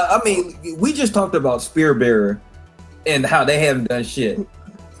lot. I mean, we just talked about Spear Bearer and how they haven't done shit.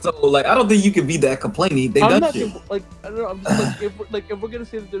 So like, I don't think you can be that complaining. They've done shit. Like, I don't know. I'm just like, if we're gonna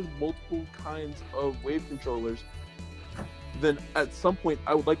say that there's multiple kinds of wave controllers, then at some point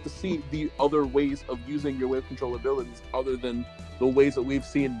I would like to see the other ways of using your wave control abilities other than the ways that we've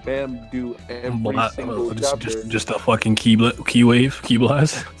seen Bam do every single chapter. Just a fucking key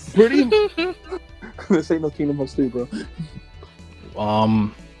blast. Pretty. This ain't no Kingdom Hearts 3, bro.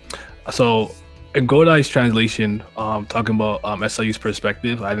 So in Godai's translation, talking about SLU's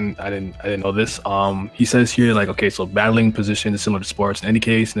perspective, I didn't know this. He says here, like, okay, so battling position is similar to sports. In any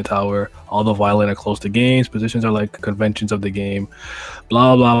case, in the tower, all the violent are close to games. Positions are like conventions of the game.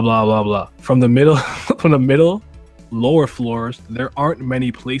 Blah blah blah blah blah. From the middle, lower floors, there aren't many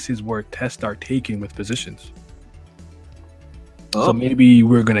places where tests are taken with positions. Oh. So maybe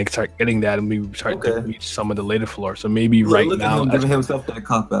we're gonna start getting that, and we start to reach some of the later floors. So maybe right now, giving himself that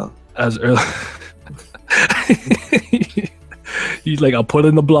cop out. As early, he's like, I'll put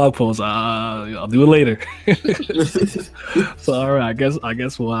in the blog post. I'll do it later. So all right, I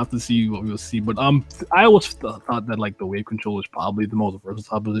guess we'll have to see what we'll see. But I always thought that like the wave control is probably the most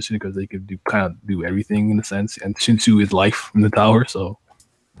versatile position because they could do everything in a sense. And Shinsu is life in the tower, so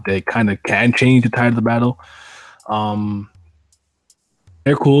they kind of can change the tide of the battle.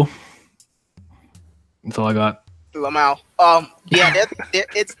 They're cool. That's all I got. Lamau. Yeah,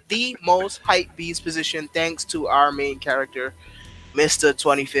 it's the most hype beast position thanks to our main character, Mr.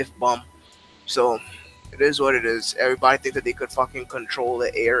 25th Bum. So it is what it is. Everybody thinks that they could fucking control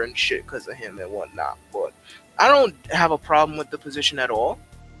the air and shit because of him and whatnot. But I don't have a problem with the position at all.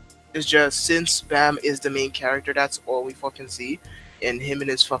 It's just since Bam is the main character, that's all we fucking see. and him and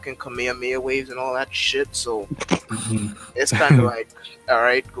his fucking Kamehameha waves and all that shit. So Mhm. it's kind of like, all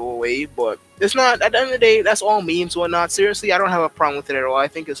right, go away. But it's not. At the end of the day, that's all memes, whatnot. Seriously, I don't have a problem with it at all. I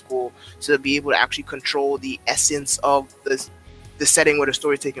think it's cool to be able to actually control the essence of the setting where the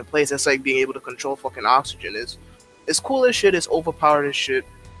story's taking place. That's like being able to control fucking oxygen. It's cool as shit. It's overpowered as shit.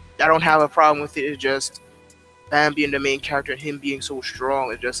 I don't have a problem with it. It's just Bam being the main character and him being so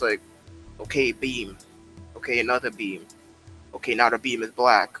strong. It's just like, okay, beam. Okay, another beam. Okay, now the beam is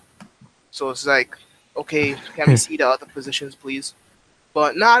black. So it's like, okay, can we see the other positions, please?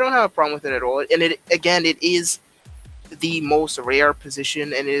 But no, I don't have a problem with it at all. And it is the most rare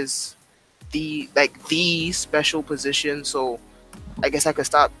position and is the special position. So I guess I could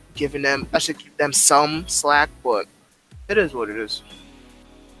stop giving them. I should give them some slack, but it is what it is.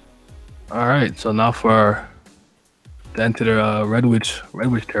 All right, so now for to enter the Red Witch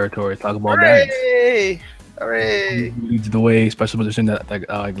territory. Talk about that. Hooray! Who leads the way? Special position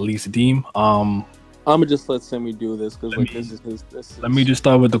that leads the team. I'm gonna just let Sammy do this because Let me just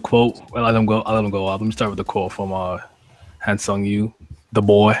start with the quote. Well, I'll let him go. Let me start with the quote from Han Sung Yu, the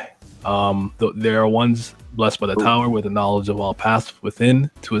boy. There are ones blessed by the tower with the knowledge of all paths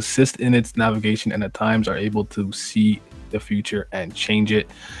within to assist in its navigation, and at times are able to see the future and change it.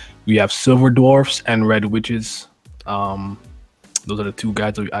 We have silver dwarfs and red witches. Those are the two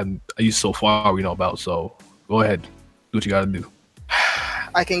guys that I use so far we know about. So go ahead, do what you gotta do.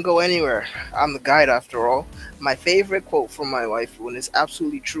 I can go anywhere. I'm the guide after all. My favorite quote from my waifu, and it's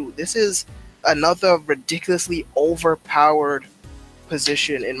absolutely true. This is another ridiculously overpowered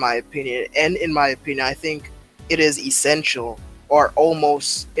position in my opinion. And in my opinion, I think it is essential or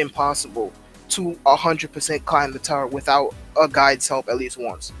almost impossible to 100% climb the tower without a guide's help at least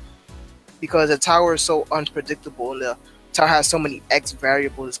once. Because the tower is so unpredictable and the tower has so many X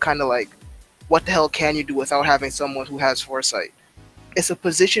variables, it's kind of like, what the hell can you do without having someone who has foresight? It's a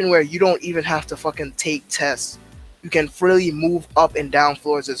position where you don't even have to fucking take tests. You can freely move up and down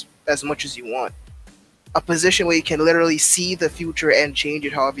floors as much as you want. A position where you can literally see the future and change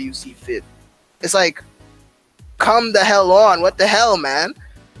it however you see fit. It's like, come the hell on. What the hell, man?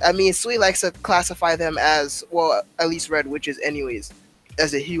 I mean, Sui likes to classify them as, well, at least red witches anyways,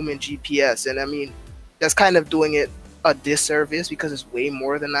 as a human GPS. And I mean, that's kind of doing it a disservice because it's way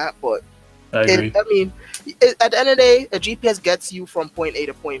more than that. But I agree. At the end of the day, a GPS gets you from point A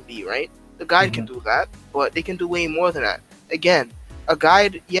to point B, right? The guide can do that, but they can do way more than that. Again, a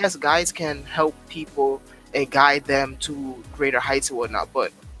guide, yes, guides can help people and guide them to greater heights and whatnot,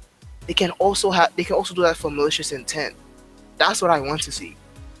 but they can also do that for malicious intent. That's what I want to see.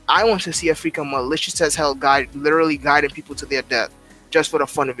 I want to see a freaking malicious as hell guide literally guiding people to their death just for the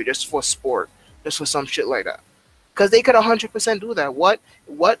fun of it, just for sport, just for some shit like that. Because they could 100% do that. What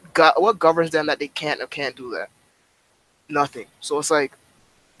governs them that they can't or can't do that? Nothing. So it's like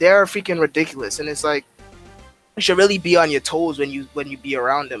they're freaking ridiculous, and it's like you should really be on your toes when you be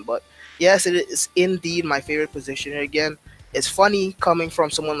around them. But yes, it is indeed my favorite position. And again, it's funny coming from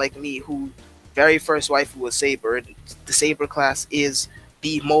someone like me who very first waifu was Saber. And the Saber class is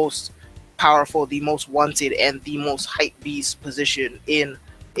the most powerful, the most wanted, and the most hype beast position in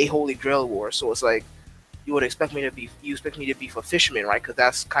a Holy Grail war. So it's like, you expect me to be for Fisherman, right? Because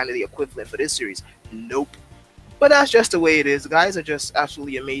that's kind of the equivalent for this series. Nope. But that's just the way it is. The guys are just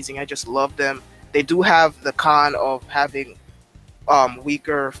absolutely amazing. I just love them. They do have the con of having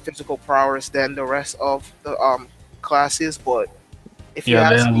weaker physical prowess than the rest of the classes, but if you they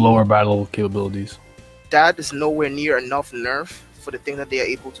ask have me, lower battle capabilities. that is nowhere near enough nerf for the things that they are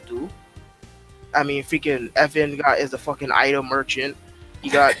able to do. I mean, freaking Evan is the fucking item merchant.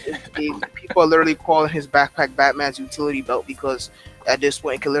 People are literally calling his backpack Batman's utility belt because at this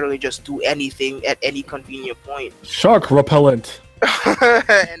point it can literally just do anything at any convenient point. Shark repellent.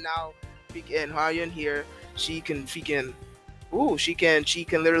 And now freaking Hyun here, she can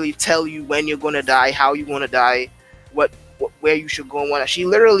literally tell you when you're gonna die, how you wanna die, where you should go and whatnot. She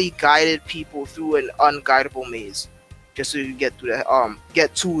literally guided people through an unguidable maze just so you get to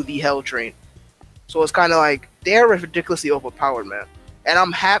the hell train. So it's kind of like they're ridiculously overpowered, man. And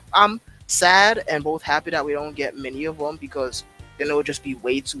I'm sad and both happy that we don't get many of them because then it would just be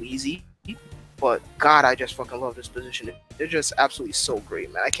way too easy. But God, I just fucking love this position. They're just absolutely so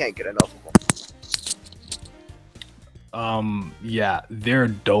great, man. I can't get enough of them. Yeah, they're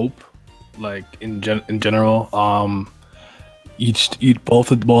dope. Like in general,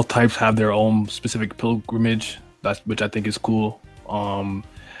 both types have their own specific pilgrimage. Which I think is cool.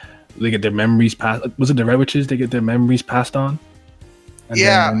 They get their memories passed. Was it the Red Witches? They get their memories passed on. And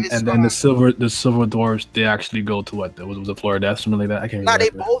Yeah, then it's the silver dwarfs, they actually go to what was the floor of death, something like that. I can't nah,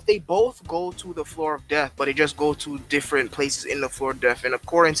 remember. they both go to the floor of death, but they just go to different places in the floor of death. And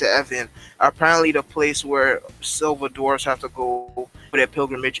according to Evan, apparently the place where silver dwarfs have to go for their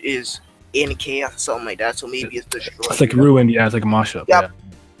pilgrimage is in chaos or something like that. So maybe it's destroyed. It's like ruined, yeah. It's like a mashup. Yeah. Yeah.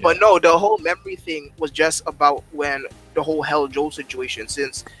 But no, the whole memory thing was just about when the whole Hell Joe situation,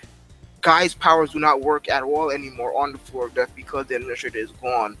 since Guy's powers do not work at all anymore on the floor of death because the administrator is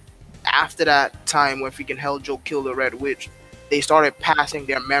gone. After that time when freaking Hell Joe killed the Red Witch, they started passing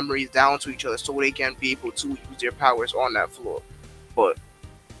their memories down to each other so they can be able to use their powers on that floor. But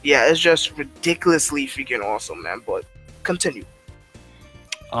yeah, it's just ridiculously freaking awesome, man. But continue.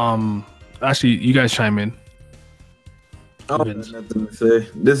 Actually, you guys chime in. I don't have nothing to say.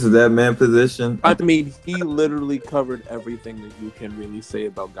 This is that man position. I mean, he literally covered everything that you can really say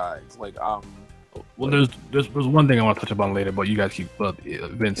about guys. Like, Well, there's one thing I want to touch upon later, but you guys keep.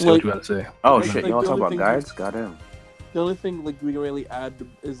 Vince, Like- what you got to say? Oh Like, shit! the You want to talk only about thing- guides? Goddamn. the only thing like we can really add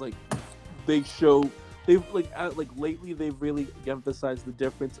is like they show they've lately they've really emphasized the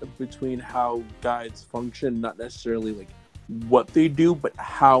difference between how guides function, not necessarily like what they do, but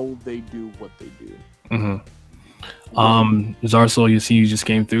how they do what they do. Zarso, you see, you just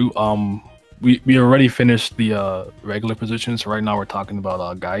came through. We already finished the regular positions. So right now we're talking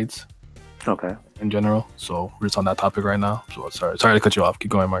about guides Okay. in general. So we're just on that topic right now. So sorry to cut you off.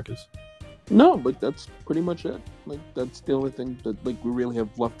 Keep going, Marcus. No, like that's pretty much it. Like that's the only thing that like we really have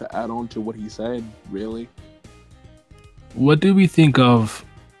left to add on to what he said. Really. What do we think of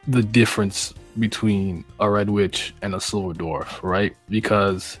the difference between a red witch and a silver dwarf, right?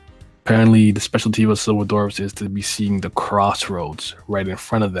 Because apparently the specialty of a silver dwarf is to be seeing the crossroads right in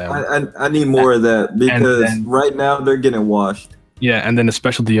front of them. I need more of that because then- right now they're getting washed. Yeah, and then the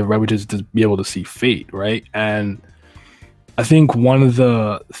specialty of red witch is to be able to see fate, right? And I think one of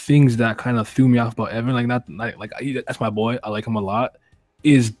the things that kind of threw me off about Evan, that's my boy, I like him a lot,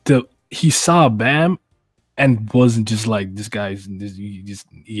 is he saw Bam and wasn't just like, this guy's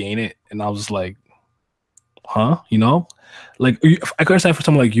he ain't it, and I was just like, huh, you know, like I could understand for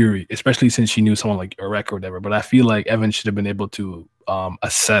someone like Yuri, especially since she knew someone like Erek or whatever, but I feel like Evan should have been able to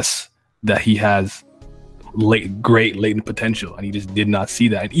assess that he has great latent potential, and he just did not see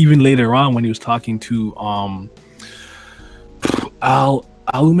that. And even later on when he was talking to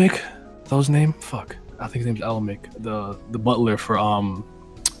Alumik, is that his name? Fuck, I think his name's Alumik, the butler for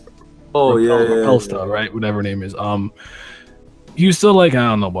Elsta, right? Whatever her name is. He was still like, I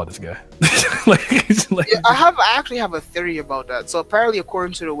don't know about this guy. I actually have a theory about that. So apparently,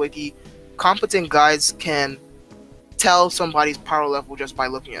 according to the wiki, competent guides can tell somebody's power level just by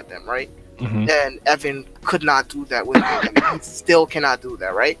looking at them, right? Mhm. And Evan could not do that with him. He still cannot do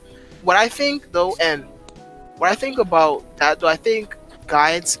that, right? What I think about that, though, I think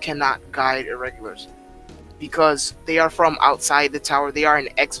guides cannot guide irregulars because they are from outside the tower. They are an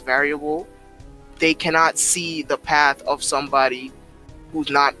X variable. They cannot see the path of somebody who's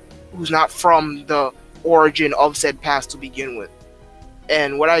not from the origin of said path to begin with.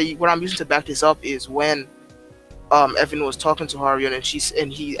 And what I'm using to back this up is when Evan was talking to Harion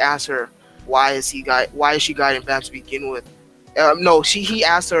and he asked her why is she guiding Bam to begin with. He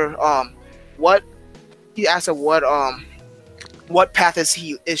asked her what path is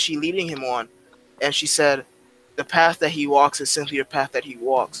she leading him on, and she said the path that he walks is simply the path that he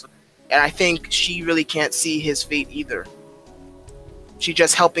walks. And I think she really can't see his fate either. She's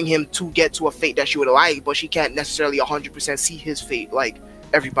just helping him to get to a fate that she would like, but she can't necessarily 100% see his fate like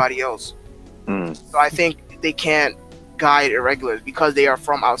everybody else. So I think they can't guide irregulars because they are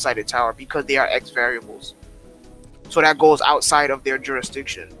from outside the tower, because they are X variables. So that goes outside of their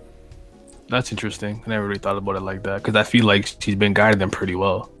jurisdiction. That's interesting. I never really thought about it like that because I feel like she's been guiding them pretty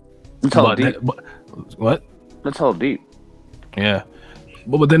well. That's hella deep. What? That's hella deep. Yeah.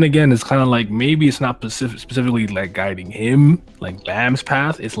 But then again, it's kind of like maybe it's not specifically like guiding him, like Bam's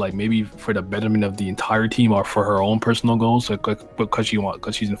path. It's like maybe for the betterment of the entire team or for her own personal goals, like because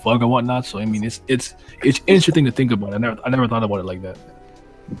she's in Fug and whatnot. So I mean, it's interesting to think about. I never thought about it like that.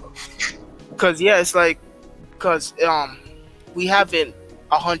 Because we haven't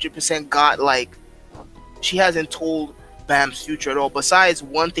 100% got like she hasn't told Bam's future at all. Besides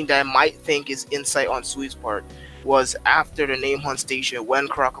one thing that I might think is insight on Sui's part was after the name hunt station when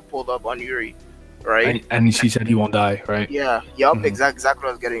Karaka pulled up on Yuri, right? And she said he won't die, right? Yeah, yup, Mhm. exactly what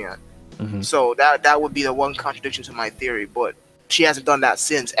I was getting at. Mhm. So that would be the one contradiction to my theory, but she hasn't done that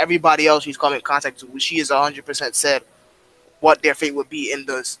since. Everybody else she's come in contact to, she is 100% said what their fate would be in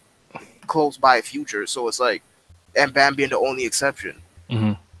this close by future. So it's like, and Bam being the only exception.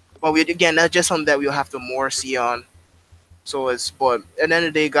 Mhm. But again, that's just something that we'll have to more see on So but at the end of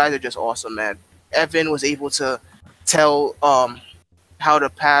the day, guys are just awesome, man. Evan was able to tell how to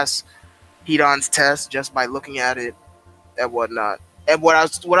pass Hedon's test just by looking at it and whatnot. And what I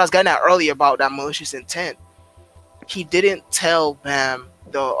was getting at earlier about that malicious intent, he didn't tell Bam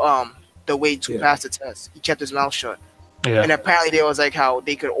the way to pass the test. He kept his mouth shut. Yeah. And apparently there was like how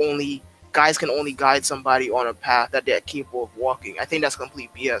guys can only guide somebody on a path that they're capable of walking. I think that's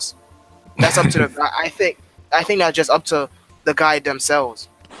complete BS. That's up to the guy. I think that's just up to the guide themselves.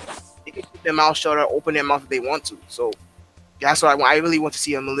 They can keep their mouth shut or open their mouth if they want to. So that's what I want. I really want to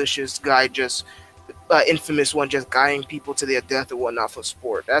see a malicious guy, just infamous one, just guiding people to their death or whatnot for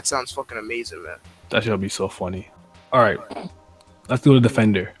sport. That sounds fucking amazing, man. That should be so funny. All right, let's do the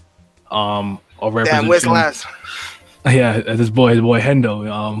defender. A rare Damn, where's position. last? Yeah, his boy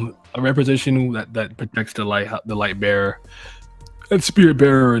Hendo. A rare position that protects the light bearer and spirit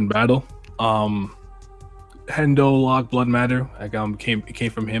bearer in battle. Hendo Lock Blood Matter. It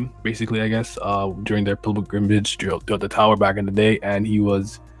came from him basically, I guess. During their pilgrimage throughout the tower back in the day, and he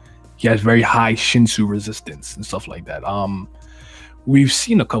has very high Shinsu resistance and stuff like that. We've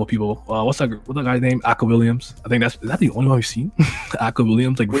seen a couple people. What's that guy's name? Akka Williams. I think is that the only one we've seen? Akka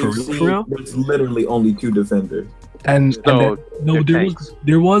Williams, like for real. There's literally only 2 defenders. And So,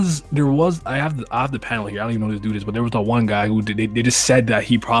 there was. I have the panel here. I don't even know who this dude is, but there was the one guy who they just said that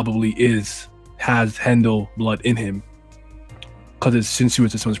he probably has Hendo blood in him because his Shinsu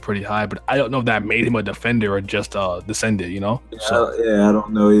resistance was pretty high. But I don't know if that made him a defender or just a descendant. You know? I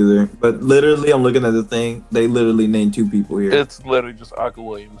don't know either. But literally, I'm looking at the thing. They literally named 2 people here. It's literally just Akka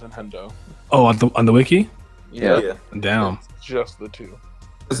Williams and Hendo. Oh, on the wiki. Yeah. Damn. It's just the 2.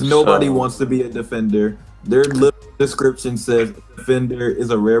 Because nobody wants to be a defender. Their little description says defender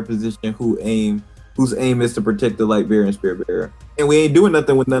is a rare position whose aim is to protect the light bearer and spirit bearer. And we ain't doing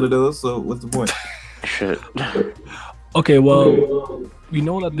nothing with none of those, so what's the point? Shit. Okay, well, we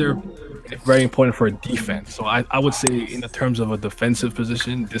know that they're very important for a defense. So I would say in the terms of a defensive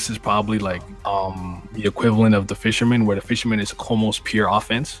position, this is probably like the equivalent of the fisherman, where the fisherman is almost pure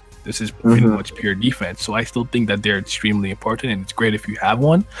offense. This is pretty much pure defense. So I still think that they're extremely important, and it's great if you have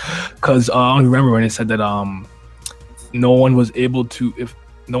one. Because I remember when it said that no one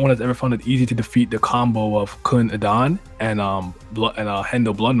has ever found it easy to defeat the combo of Kun Adon and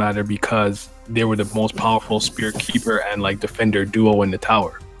Hendo Blood Matter, because they were the most powerful spirit keeper and like defender duo in the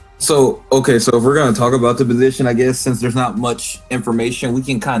tower. So if we're gonna talk about the position, I guess since there's not much information, we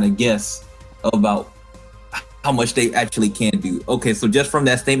can kind of guess about how much they actually can do. Okay, so just from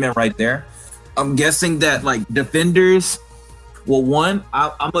that statement right there, I'm guessing that like defenders, well, one,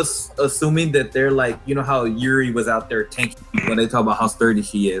 I'm assuming that they're like, you know how Yuri was out there tanking when they talk about how sturdy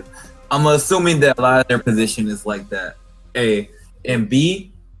she is. I'm assuming that a lot of their position is like that. A and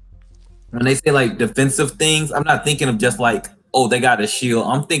B, when they say like defensive things, I'm not thinking of just like, oh, they got a shield.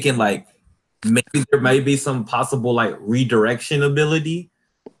 I'm thinking like maybe there might be some possible like redirection ability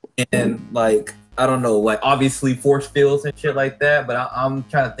and like, I don't know, like obviously force fields and shit like that. But I'm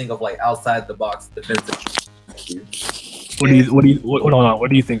trying to think of like outside the box defensive. What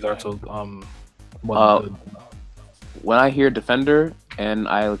do you think, Zarto? When I hear defender and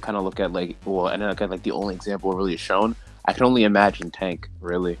I kind of look at like, well, and then I look at like the only example really shown, I can only imagine tank.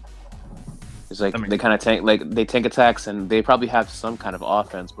 Really, it's like they kind of tank, like they tank attacks, and they probably have some kind of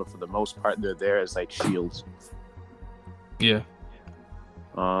offense, but for the most part, they're there as like shields. Yeah.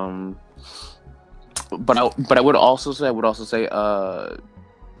 But I would also say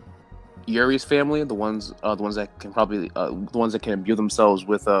Yuri's family, the ones that can probably the ones that can imbue themselves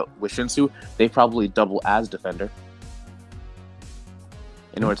with Shinsu, they probably double as defender.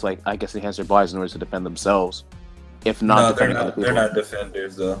 In order to like, I guess, enhance their bodies in order to defend themselves. If not, they're not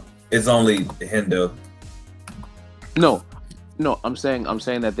defenders though. It's only Hendo. No, I'm saying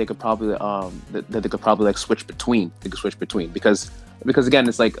that they could probably that they could probably like switch between. They could switch between because again,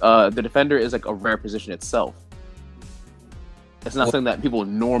 it's like the defender is like a rare position itself. It's not something that people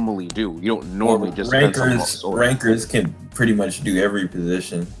normally do. You don't normally just rankers can pretty much do every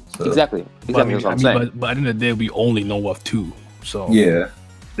position. So. Exactly. That's what I'm saying. But at the end of the day, we only know of 2, so yeah,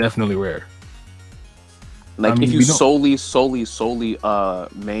 definitely rare. Like if you solely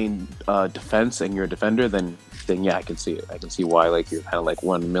main defense and you're a defender, then yeah, I can see it. I can see why like you're kind of like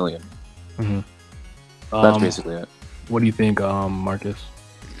 1 million. Mm-hmm. That's basically it. What do you think, Marcus?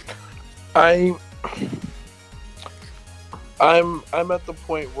 I'm at the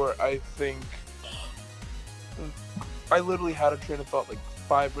point where I think I literally had a train of thought like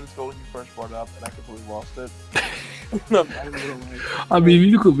 5 minutes ago when you first brought it up, and I completely lost it. I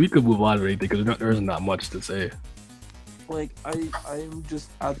mean, we could move on right because there's not much to say. Like I'm just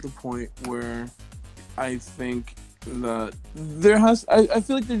at the point where I think that there has. I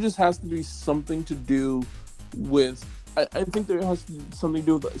feel like there just has to be something to do with. I think there has to be something to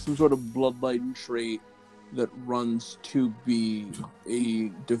do with some sort of bloodline trait that runs to be a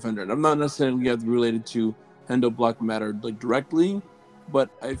defender. And I'm not necessarily have to be related to Hendo Black Matter like directly, but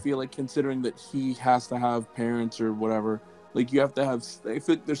I feel like considering that he has to have parents or whatever, like you have to have. I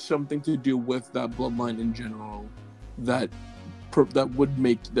feel like there's something to do with that bloodline in general that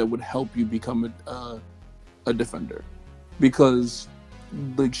would help you become a defender, because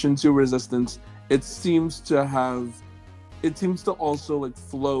like Shinsu resistance, it seems to also like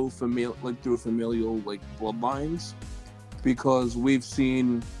flow through familial like bloodlines, because we've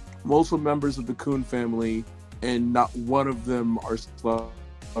seen multiple members of the Kun family and not one of them are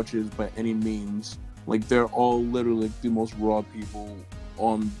slouches by any means. Like they're all literally like, the most raw people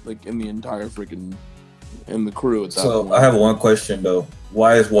on like in the entire freaking in the crew at that point. I have one question though.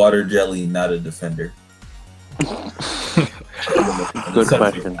 Why is Water Jelly not a defender? Good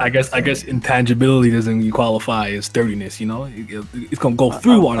question. I guess intangibility doesn't qualify as sturdiness. You know, it's gonna go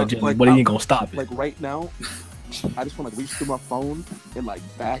through Water Jelly, but it ain't gonna stop it. Like right now, I just want to reach through my phone and like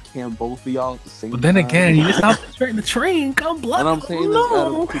backhand both of y'all at the same time. But then again, you just have to straighten the train. Come blood. And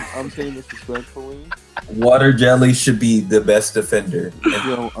I'm saying this respectfully. Water Jelly should be the best defender.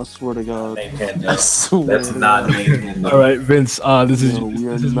 Yo, I swear to God. That's not Nintendo. All right, Vince. This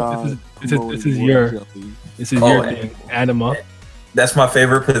is your thing. Anima. That's my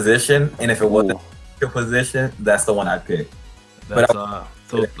favorite position, and if it wasn't your position, that's the one I picked. That's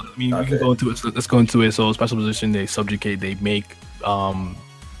so I mean, we can go into it. So let's go into it. So special position, they subjugate. They make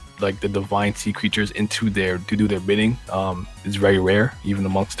like the divine sea creatures to do their bidding. It's very rare, even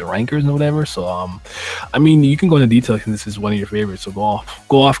amongst the rankers and whatever. So I mean, you can go into detail because this is one of your favorites. So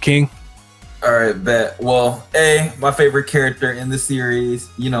go off, King. All right, bet. Well, my favorite character in the series,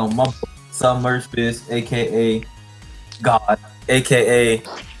 you know, my Summer's Fist, aka God, aka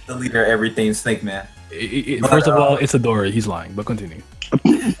the leader of everything, Snake Man. First of all, it's Adora. He's lying, but continue.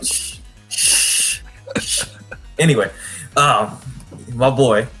 Anyway, my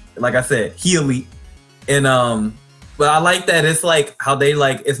boy, like I said, he elite, and but I like that it's like how they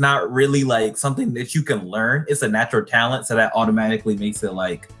like it's not really like something that you can learn. It's a natural talent, so that automatically makes it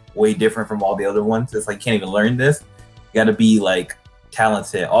like way different from all the other ones. It's like you can't even learn this. You got to be like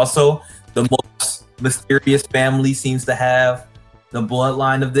talented. Also, the most mysterious family seems to have the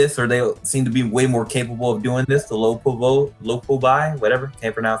bloodline of this, or they seem to be way more capable of doing this. The Lopobai, whatever,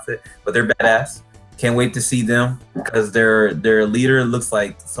 can't pronounce it, but they're badass. Can't wait to see them because their leader looks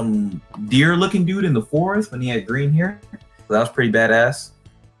like some deer-looking dude in the forest when he had green hair. So that was pretty badass.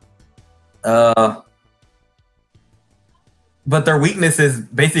 But their weakness is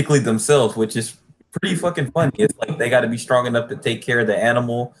basically themselves, which is pretty fucking funny. It's like they got to be strong enough to take care of the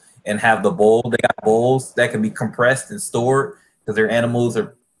animal and have the bowl. They got bowls that can be compressed and stored because their animals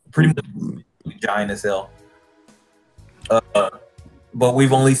are pretty much giant as hell. But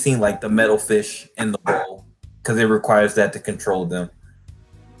we've only seen like the metal fish in the bowl because it requires that to control them.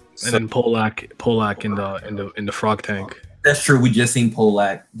 And then Polak in the frog tank. That's true. We just seen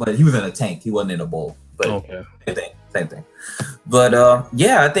Polak, but he was in a tank. He wasn't in a bowl. But okay. Same thing. But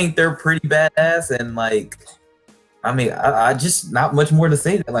yeah, I think they're pretty badass, and like, I mean, I just not much more to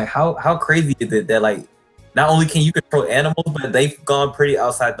say. That like, how crazy is it that like, not only can you control animals, but they've gone pretty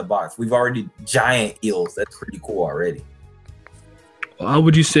outside the box. We've already giant eels. That's pretty cool already. How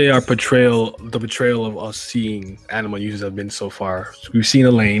would you say the portrayal of us seeing animal users have been so far? We've seen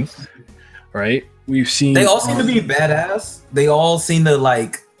Elaine, right? We've seen. They all seem to be badass. They all seem to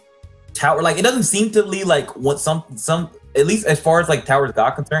like tower. Like it doesn't seem to be like what some at least as far as like Towers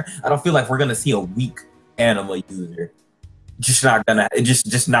God concerned. I don't feel like we're gonna see a weak animal user. Just not gonna. It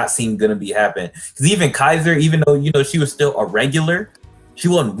just not seem gonna be happening. Because even Kaiser, even though you know she was still a regular, she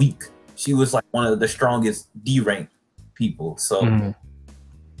wasn't weak. She was like one of the strongest D rank people. So.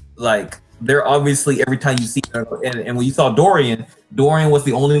 Like they're obviously every time you see her, and when you saw Dorian was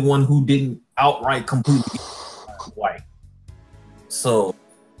the only one who didn't outright completely white. So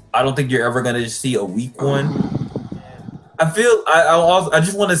I don't think you're ever gonna just see a weak one. I feel I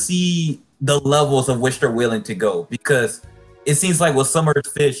just want to see the levels of which they're willing to go, because it seems like with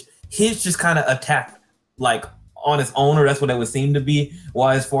Summer's Fish, his just kind of attacked like on his own, or that's what it would seem to be.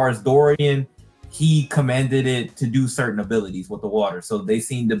 While as far as Dorian, he commanded it to do certain abilities with the water. So they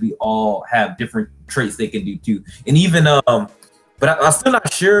seem to be all have different traits they can do too. And even, but I'm still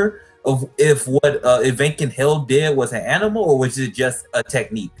not sure of if what Evenkin Hill did was an animal or was it just a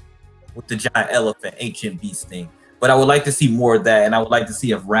technique with the giant elephant, ancient beast thing. But I would like to see more of that. And I would like to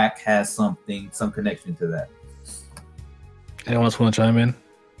see if Rack has some connection to that. Anyone else want to chime in?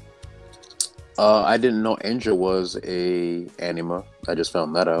 I didn't know Angel was a anima. I just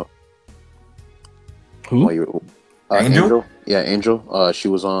found that out. Who? While you Angel? Yeah, Angel. She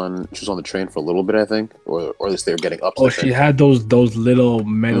was on the train for a little bit, I think, or at least they were getting up to Oh, the she train. had those little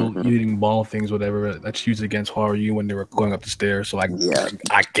metal Mhm. eating ball things, whatever, that's used against Haru when they were going up the stairs. So like, Yeah.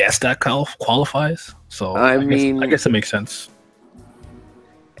 I guess that qualifies. So I I mean- guess it makes sense.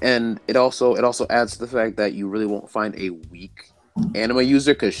 And it also adds to the fact that you really won't find a weak anima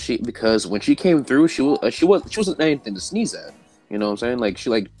user because when she came through, she wasn't anything to sneeze at. You know what I'm saying? Like she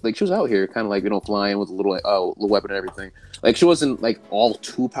was out here kind of like flying with a little weapon and everything. Like she wasn't like all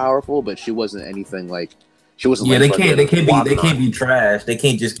too powerful, but she wasn't anything like she wasn't. Yeah, like, they can't Wagner. be trash. They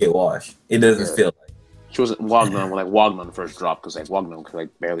can't just get washed. It doesn't Yeah. feel like. She wasn't Wagner when Wagner the first drop because Wagner could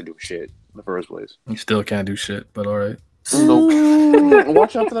barely do shit in the first place. You still can't do shit, but all right. Nope.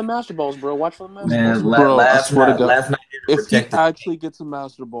 Watch out for the master balls, bro. Watch for the master balls. Man, Bro, I last swear to night, God. last night they If he protected. actually gets a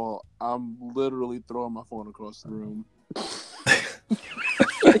master ball, I'm literally throwing my phone across the room.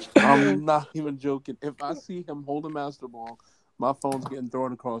 I'm not even joking. If I see him hold a master ball, my phone's getting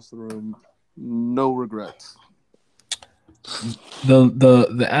thrown across the room. No regrets.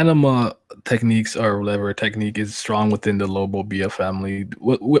 The anima techniques or whatever technique is strong within the Lobobia family.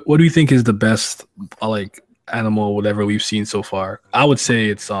 What do you think is the best like animal whatever we've seen so far? I would say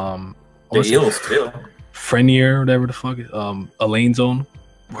it's The eel still. Frenier, whatever the fuck, Elaine zone,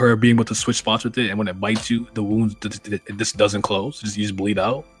 her being able to switch spots with it, and when it bites you, the wound it just doesn't close. You just bleed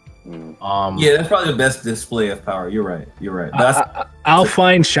out. Yeah, that's probably the best display of power. You're right. But I'll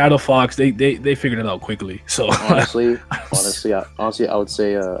find Shadow Fox. They figured it out quickly. So honestly, I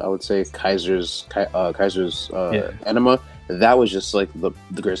would say Kaiser's anima. That was just like the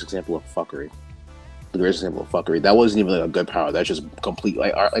greatest example of fuckery. The greatest example of fuckery. That wasn't even like a good power. That's just complete.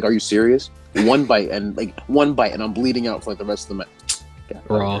 Are you serious? One bite and I'm bleeding out for like the rest of the match.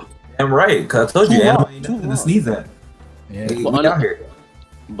 raw. I'm right, because I told you, Too raw, anime ain't nothing to sneeze at. Yeah. We Well, out here.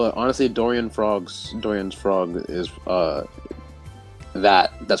 But honestly, Dorian's frog is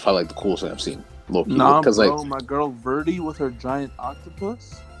that's probably like the coolest thing I've seen. Low-key. Nah, Because bro, my girl Verdi with her giant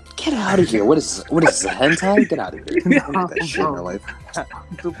octopus. get out of here. What is this, a hentai? Get out of here. I don't get that shit in my life.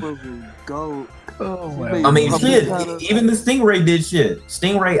 Octopus is goat. Oh She my made I mean, public shit. kinda- Even the stingray did shit.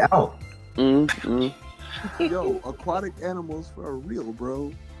 Stingray out. Yo, aquatic animals for real,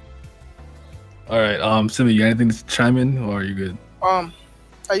 bro. All right, Simi, you got anything to chime in, or are you good?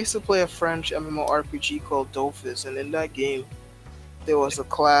 I used to play a French MMORPG called Dofus, and in that game, there was a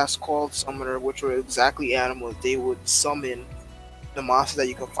class called Summoner, which were exactly animals. They would summon the monsters that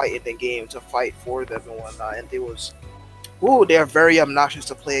you can fight in the game to fight for them and whatnot. And they're very obnoxious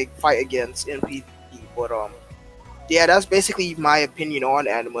to fight against in PvP. But yeah, that's basically my opinion on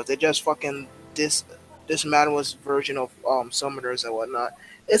animals. They're just fucking dismantled version of summoners and whatnot.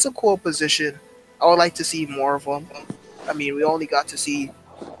 It's a cool position. I would like to see more of them. I mean, we only got to see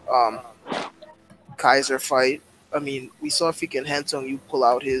Kaiser fight. I mean, we saw freaking Hensung you pull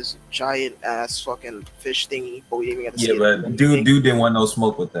out his giant ass fucking fish thingy, but we didn't even get to see Yeah, it. but dude didn't want no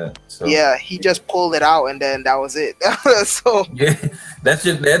smoke with that. So. Yeah, he just pulled it out and then that was it. So Yeah, that's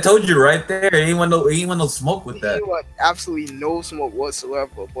just that told you right there. He ain't want no smoke with that. he want absolutely no smoke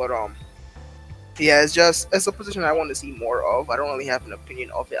whatsoever. But yeah, it's a position I want to see more of. I don't really have an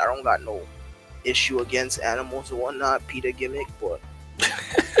opinion of it. I don't got no issue against animals or whatnot. Peter gimmick, but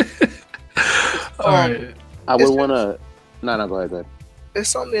All right. I would want to. No, go ahead. it's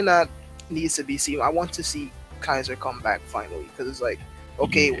something that needs to be seen. I want to see Kaiser come back finally because it's like,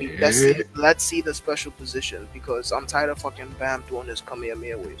 okay, let's see the special position because I'm tired of fucking Bam doing this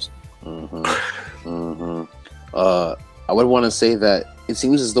Kamehameha waves. I would want to say that it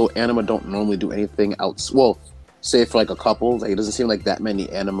seems as though anima don't normally do anything else. Well, say for like a couple, like it doesn't seem like that many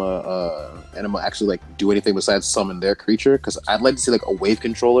anima actually like do anything besides summon their creature. Because I'd like to see like a wave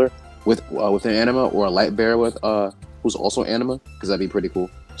controller with an anima or a light bearer with who's also anima, because that'd be pretty cool.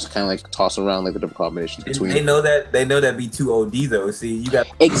 Just kind of like toss around like the different combinations between. They know that be too OD though. See, you got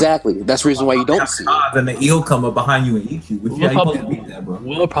exactly. That's the reason why you don't see it. Then the eel come up behind you and eat you. Which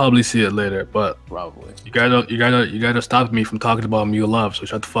We'll probably see it later, but probably you gotta stop me from talking about Mew Love. So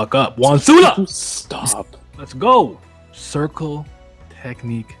shut the fuck up, Wansula. Stop. Let's go. Circle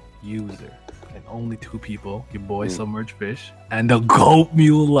technique user, and only two people: your boy Submerged Fish and the GOAT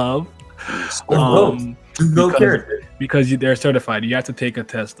Mew Love. Because they're certified. You have to take a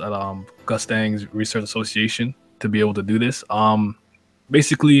test at Gustang's Research Association to be able to do this.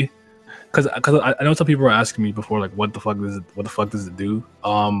 Basically, because I know some people were asking me before, like, what the fuck does it do?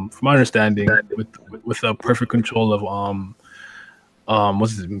 From my understanding, with a perfect control of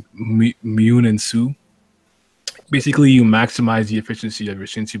what's it, Mune and Su, basically you maximize the efficiency of your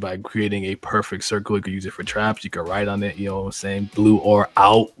Shinsu by creating a perfect circle. You could use it for traps. You could ride on it. You know what I'm saying? Blue or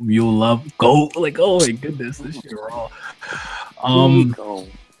out. You'll love go. Like, oh my goodness, this shit raw.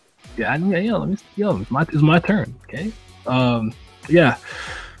 Yeah, let me. It's my turn. Okay. Yeah.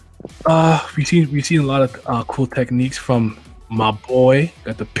 We've seen a lot of cool techniques from my boy.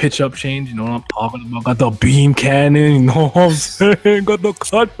 Got the pitch up change. You know what I'm talking about. Got the beam cannon. You know what I'm saying? Got the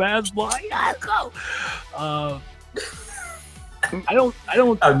cut fast boy. Yeah, go. I don't.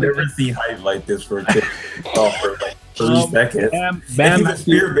 I've never seen hype like this for a kid. For like 3 seconds. Bam he's a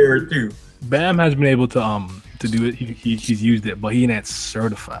spear bearer too. Bam has been able to do it. He's used it, but he ain't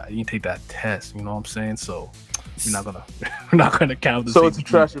certified. He didn't take that test. You know what I'm saying? So we're not gonna count the. So it's a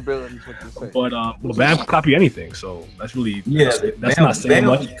trash ability. Is what you're saying. But Bam can copy anything. So that's really that's Bam, not saying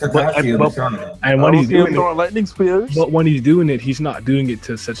much. And when he's doing it, lightning spears. But when he's doing it, he's not doing it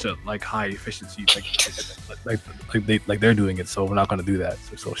to such a high efficiency like they're doing it. So we're not gonna do that.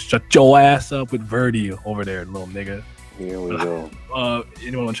 So shut your ass up with Verdi over there, little nigga. Here we go.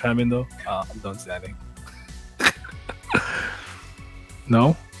 Anyone want to chime in though? I'm done standing.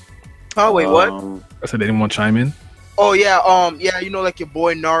 No. Oh wait, what? I said they didn't want to chime in. Oh yeah, yeah, you know, like your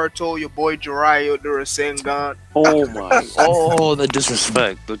boy Naruto, your boy Jiraiya, the Rasengan. Oh my! Oh, the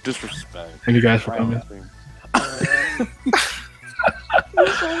disrespect. Thank you guys for coming.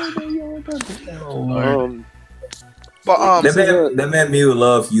 But that man Mew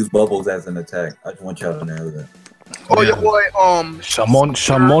loves use bubbles as an attack. I just want y'all to know that. Oh, your boy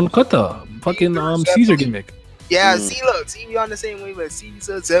Shamon Kata, fucking Caesar gimmick. Yeah, see, look, see, we on the same way, like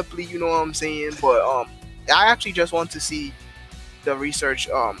Caesar, Zeppeli, you know what I'm saying? But I actually just want to see the research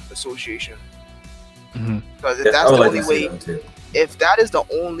association, because if that's the only way, if that is the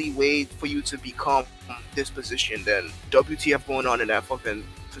only way for you to become this position, then WTF going on in that fucking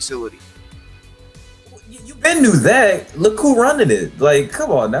facility? You been knew that. Look who running it. Like,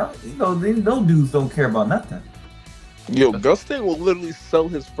 come on now. You know, those dudes don't care about nothing. Yo, Gustin will literally sell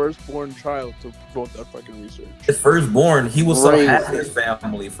his firstborn child to promote that fucking research. His firstborn, he will sell half his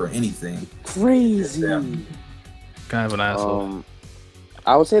family for anything. Crazy. Kind of an asshole.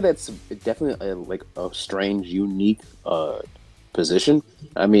 I would say that's definitely a strange, unique position.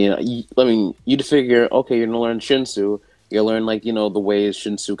 I mean, you'd figure, okay, you're gonna learn Shinsu. You'll learn the ways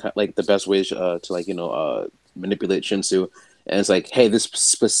Shinsu, the best ways to manipulate Shinsu, and it's like, hey, this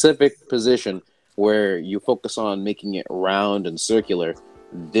specific position where you focus on making it round and circular,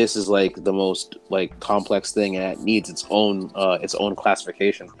 this is the most complex thing, and it needs its own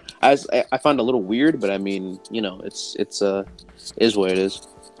classification. I find it a little weird, but I mean, it's is what it is.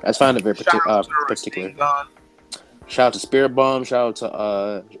 I find it very particular. Shout out to Spirit Bomb. Shout out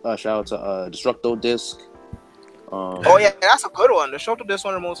to Destructo Disc. Oh yeah, that's a good one. The Destructo Disc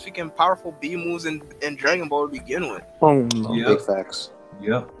one of the most freaking powerful B moves in Dragon Ball to begin with. Oh no, Yep. Big facts.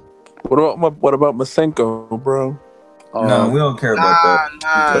 Yep. What about Masenko, bro? No, we don't care about that.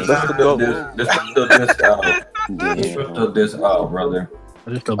 Nah. This brother.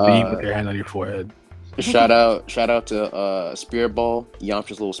 Just a beat with your hand on your forehead. Shout out to Spirit Ball,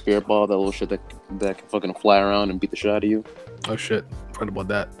 Yamcha's little Spirit Ball, that little shit that can fucking fly around and beat the shit out of you. Oh shit, forgot about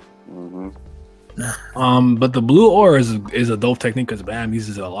that. Mm-hmm. But the blue aura is a dope technique because Bam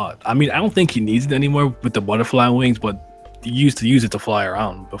uses it a lot. I mean, I don't think he needs it anymore with the butterfly wings, but he used to use it to fly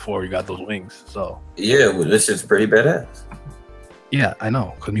around before he got those wings. So yeah, well, this is pretty badass. Yeah, I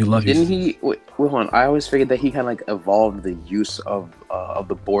know. Cause you love. Didn't he? Wait, hold on. I always figured that he kind of evolved the use of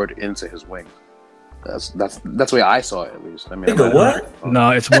the board into his wing. That's the way I saw it, at least. I mean, what?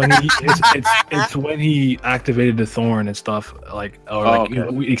 No, it's when he it's when he activated the thorn and stuff,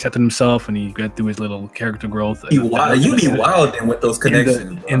 he accepted himself and he got through his little character growth. You be wilding with those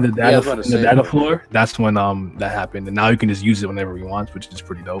connections in the data floor. That's when that happened, and now you can just use it whenever he wants, which is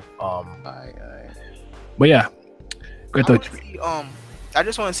pretty dope. But yeah, good to I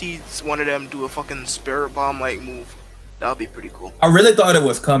just want to see one of them do a fucking spirit bomb move. That would be pretty cool. I really thought it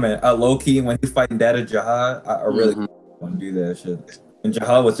was coming. Low key, when he's fighting Data Jihad, I really want to do that shit. And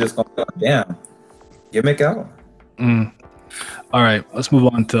Jihad was just going, damn, gimmick out. All right, let's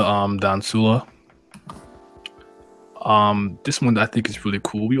move on to Dansula. This one I think is really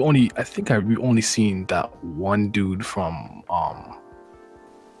cool. We've only seen that one dude from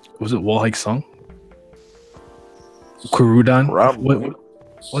was it Walhike Sung? Kurudan?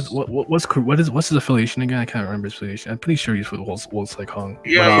 What's his affiliation again? I can't remember his affiliation. I'm pretty sure he's with Walhike Hung.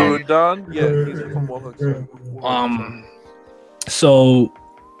 Yeah, Kurudan. Yeah, he's from Walhike. So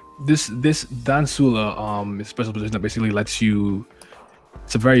this Dansula is a special position that basically lets you.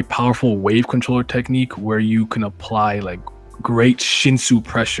 It's a very powerful wave controller technique where you can apply great Shinsu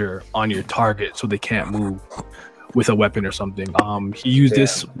pressure on your target so they can't move, with a weapon or something. He used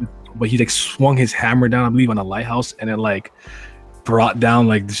this, but he like swung his hammer down, I believe, on a lighthouse, and then like brought down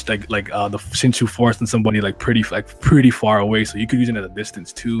like this the Shinsu forest and somebody like pretty far away. So you could use it at a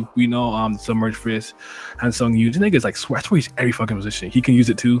distance too. We know submerged fist, Hansung Yu. This nigga's like swear to every fucking position. He can use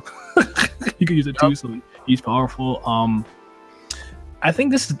it too. He can use it too. So he's powerful. I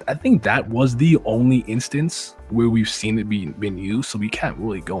think that was the only instance where we've seen it been used. So we can't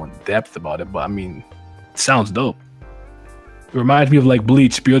really go in depth about it. But I mean, it sounds dope. It reminds me of like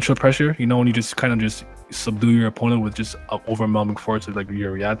Bleach, spiritual pressure. You know, when you just kind of just subdue your opponent with just an overwhelming force of like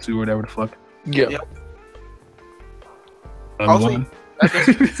your Ryatsu or whatever the fuck. Yeah. Yep. Also, I guess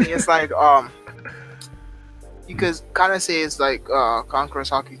you could say it's like you could kind of say it's like Conqueror's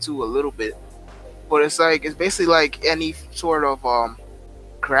Haki 2 a little bit, but it's basically like any sort of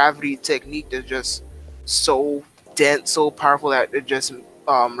gravity technique that's just so dense, so powerful that it just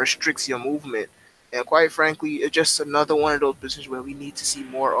restricts your movement. And quite frankly, it's just another one of those positions where we need to see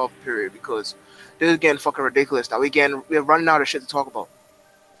more of, period, because this is getting fucking ridiculous now. We're running out of shit to talk about.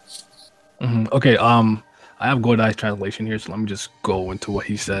 Okay, I have Godai's translation here, so let me just go into what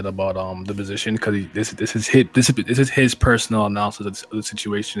he said about the position, because this is his personal analysis of the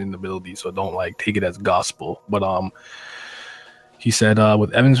situation and ability, so don't like take it as gospel. But he said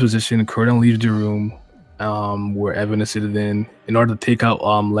with Evan's position, Kurdan leaves the room where Evan is sitting in order to take out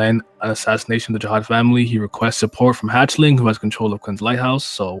Len, an assassination of the Jihad family. He requests support from Hatchling, who has control of Kun's lighthouse.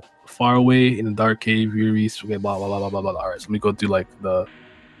 So far away in the dark cave, Yuri, okay, blah blah blah blah blah blah. All right, so let me go through like the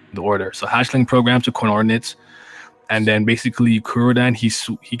order. So Hatchling programs the coordinates, and then basically Kurodan he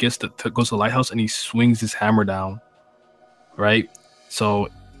gets goes to the lighthouse and he swings his hammer down, right? So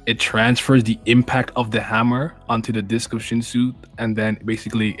it transfers the impact of the hammer onto the disc of Shinsu, and then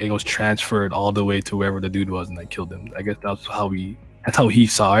basically it was transferred all the way to wherever the dude was and like killed him. I guess that's how he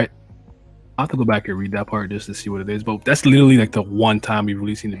saw it. I'll have to go back and read that part just to see what it is, but that's literally like the one time we've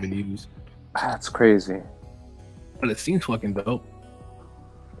really seen it been used. That's crazy. But it seems fucking dope.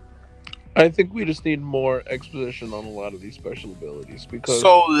 I think we just need more exposition on a lot of these special abilities because.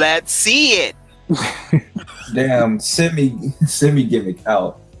 So let's see it. Damn, semi gimmick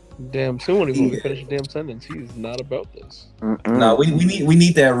out. Damn, soon when he finish a damn sentence, he's not about this. No, we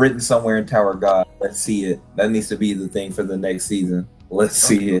need that written somewhere in Tower of God. Let's see it. That needs to be the thing for the next season. Let's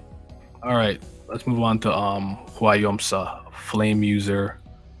see it. All right, let's move on to Huayomsa, flame user,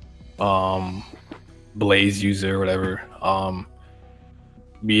 blaze user, whatever.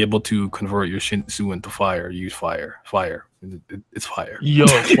 Be able to convert your Shinsu into fire. Use fire. It's fire. Yo,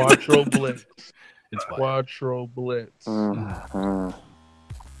 Quattro Blitz. It's fire. Quattro Blitz.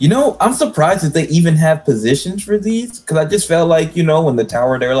 You know, I'm surprised that they even have positions for these, because I just felt like, you know, when the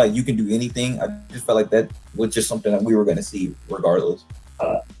tower they're like you can do anything. I just felt like that was just something that we were gonna see regardless.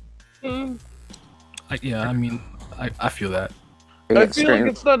 Yeah, I mean, I feel that. I feel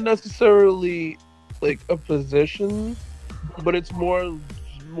like it's not necessarily like a position, but it's more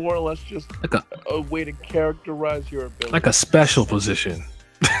or less just like a way to characterize your ability. Like a special position.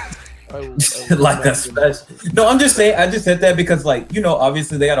 Like a special. No, I'm just saying. I just said that because, like, you know,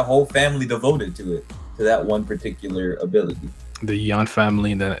 obviously they got a whole family devoted to that one particular ability. The Yan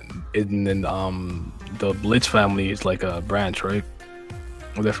family, and then the Blitz family is like a branch, right?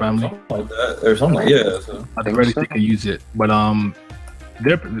 Of their family, something like that, or something. Yeah. So. I think they could use it, but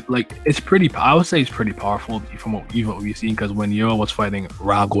they're like it's pretty. I would say it's pretty powerful from what we've seen, because when Yo was fighting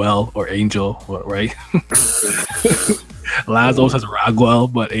Raguel or Angel, right? Lazos has Raguel,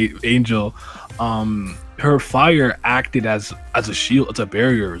 but Angel, her fire acted as a shield, as a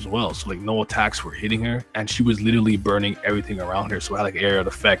barrier as well. So like no attacks were hitting her, and she was literally burning everything around her. So it had like area of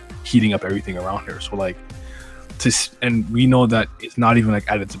effect, heating up everything around her. So like, and we know that it's not even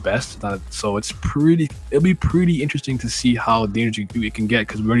like at its best. So it'll be pretty interesting to see how dangerous it can get,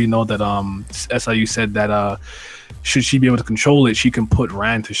 because we already know that SIU said that should she be able to control it, she can put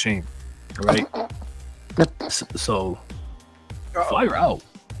Rand to shame, right? So fire out,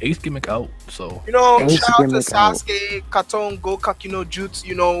 ace gimmick out. So you know, shout out to Sasuke, Katon, Go Kakino Jutsu.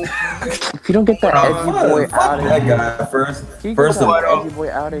 You know, if you don't get that edgy boy out of here, guy first of all, edgy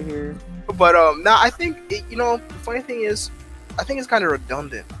boy out of here. But now I think the funny thing is, I think it's kind of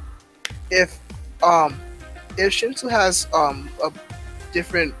redundant. If Shinsu has a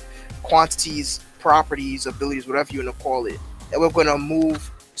different quantities, properties, abilities, whatever you want to call it, and we're gonna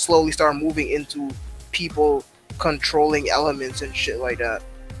slowly start moving into people controlling elements and shit like that,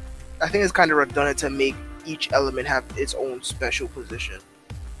 I think it's kind of redundant to make each element have its own special position.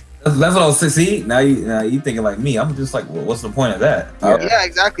 That's what I was saying. See, now you thinking like me. I'm just like, well, what's the point of that? Yeah,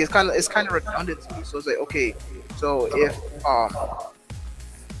 exactly. It's kind of redundant to me. So it's like, okay, so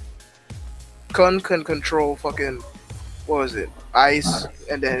Kun can control fucking what was it? Ice,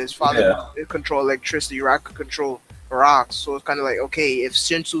 and then his father could control electricity. Rak could control rocks. So it's kind of like, okay, if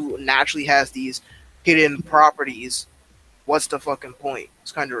Shinsu naturally has these hidden properties, what's the fucking point?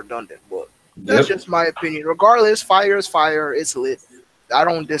 It's kind of redundant, but that's just my opinion. Regardless, fire is fire. It's lit. I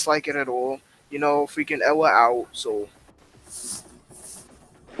don't dislike it at all. You know, freaking Ella out. So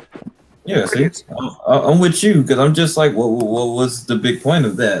Yeah, see, I'm with you because I'm just like, what was the big point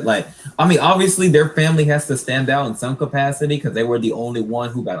of that? Like, I mean, obviously their family has to stand out in some capacity because they were the only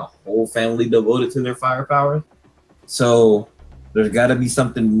one who got a whole family devoted to their fire powers. So there's got to be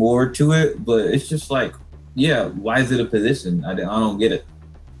something more to it. But it's just like, yeah, why is it a position? I don't get it.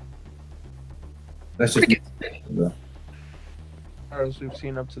 That's just as we've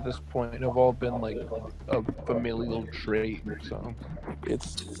seen up to this point have all been like a familial trait, so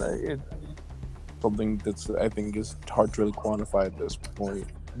it's something that's I think is hard to really quantify at this point.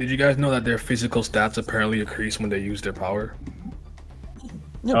 Did you guys know that their physical stats apparently increase when they use their power?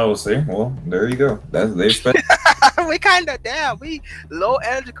 Yep. Oh, see, well, there you go. That's they expect. We kind of we low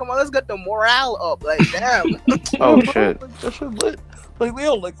energy. Come on, let's get the morale up. Like damn. Oh shit. That shit lit. Like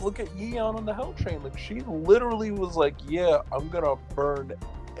Leo, like look at Yeon on the Hell Train. Like she literally was like, "Yeah, I'm gonna burn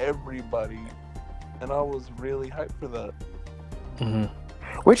everybody," and I was really hyped for that. Mm-hmm.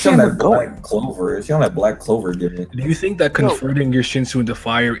 Where's she on that black clover? She on that black clover gimmick? Do you think that converting your Shinsu into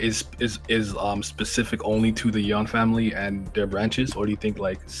fire is specific only to the Yeon family and their branches, or do you think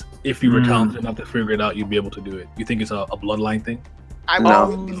like if you were talented enough to figure it out, you'd be able to do it? You think it's a bloodline thing?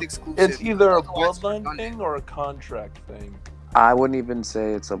 It's either a bloodline thing or a contract thing. I wouldn't even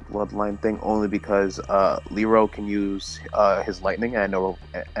say it's a bloodline thing, only because Lero can use his lightning. I know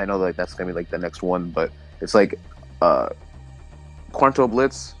like that's gonna be like the next one, but it's like Quanto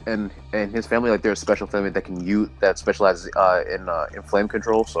Blitz and his family, like they're a special family that specializes in flame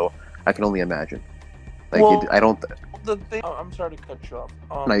control. So I can only imagine. Like I don't. The thing, I'm sorry to cut you off.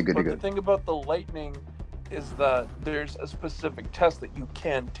 No, you're good. But the thing about the lightning is that there's a specific test that you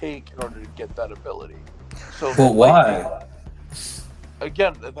can take in order to get that ability. So, but why?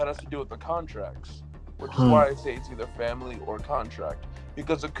 Again, that has to do with the contracts, which is why I say it's either family or contract.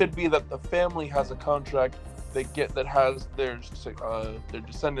 Because it could be that the family has a contract that has their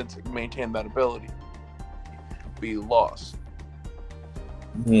descendants maintain that ability. Be lost.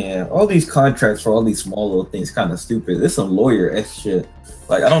 Yeah, all these contracts for all these small little things kind of stupid. This some lawyer-esque shit.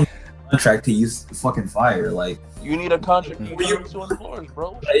 Like I don't need a contract to use fucking fire. Like you need a contract to use on floors,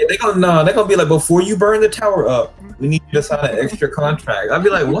 bro. They're gonna be like, before you burn the tower up, we need you to sign an extra contract. I'd be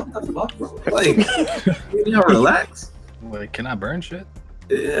like, what the fuck, bro? Like, you know, relax. Like, can I burn shit?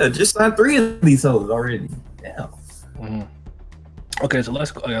 Yeah, just sign 3 of these hoes already. Damn. Mm-hmm. Okay, so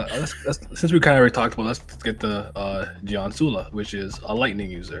let's since we kind of already talked about, let's get the Jian Sula, which is a lightning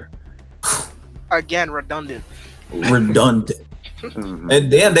user. Again, redundant. And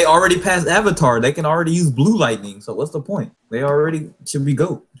damn, they already passed Avatar. They can already use blue lightning. So what's the point? They already should be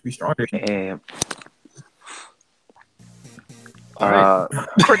be stronger. Damn. All right.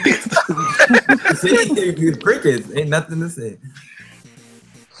 Crickets. Ain't nothing to say.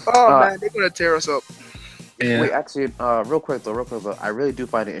 Oh man, they're gonna tear us up. Yeah. Wait, actually, real quick though, I really do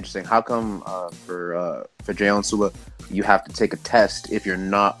find it interesting. How come for Jayon Sula, you have to take a test if you're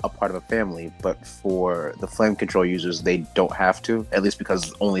not a part of a family, but for the flame control users, they don't have to? At least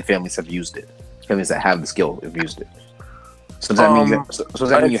because only families have used it. Families that have the skill have used it. So does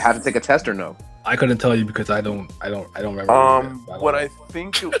that mean you have to take a test or no? I couldn't tell you because I don't remember. I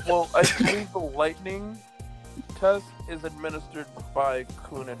believe the lightning test is administered by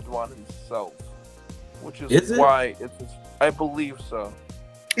Kun and Dwan himself. Which is why I believe so.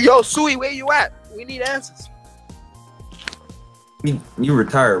 Yo, Sui, where you at? We need answers. You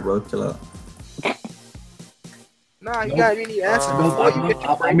retired, bro. Chill out. Nah, you need answers.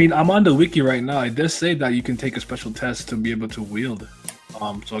 I mean, I'm on the wiki right now. It does say that you can take a special test to be able to wield.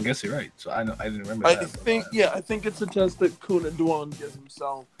 So I guess you're right. So I didn't remember that. I think it's a test that Kun and Dwan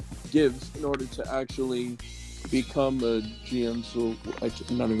gives in order to actually become a GM. So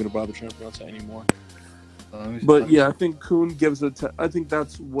I'm not even gonna bother trying to pronounce that anymore. But yeah, I think Kun gives I think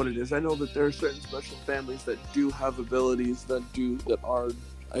that's what it is. I know that there are certain special families that do have abilities that are,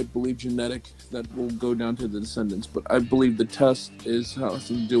 I believe, genetic, that will go down to the descendants. But I believe the test has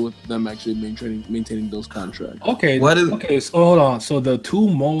to do with them actually maintaining those contracts. Okay. So hold on. So the two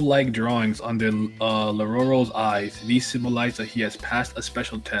mole-like drawings under Lororo's eyes, these symbolize that he has passed a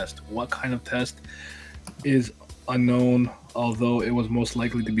special test. What kind of test is unknown, although it was most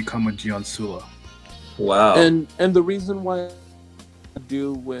likely to become a Jian Sula. Wow. And the reason why I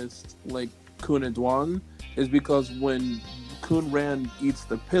do with like Kun and Dwan is because when Kun Ran eats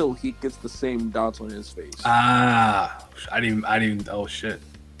the pill, he gets the same dots on his face. I didn't. Oh shit.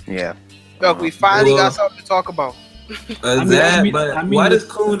 Yeah. Look, we finally Well, got something to talk about. Why does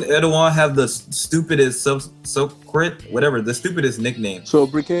Kun Erdogan have the stupidest the stupidest nickname? So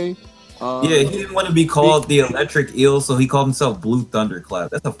Briquet, Yeah, he didn't want to be called the Electric Eel, so he called himself Blue Thunderclap.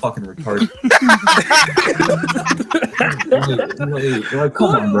 That's a fucking retarded. wait,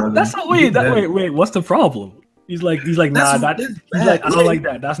 come on, bro. That's not, wait. What's the problem? He's like, nah. He's like, I don't like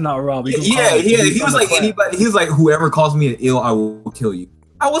that. That's not Rob. Yeah. He was like anybody. He was like, whoever calls me an eel, I will kill you.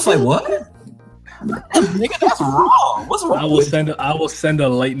 I was like, what? Nigga, that's wrong. What's wrong? I will send a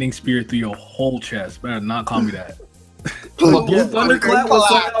lightning spear through your whole chest. Better not call me that. Blue Thunderclap was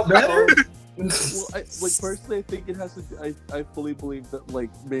somehow better. Well, personally, I think it has to. I fully believe that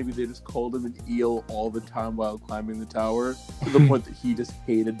maybe they just called him an eel all the time while climbing the tower, to the point that he just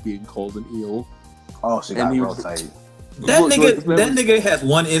hated being called an eel. Oh, so he got real tight. That nigga has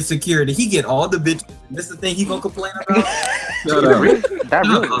one insecurity. He get all the bitches. This the thing he gonna complain about. That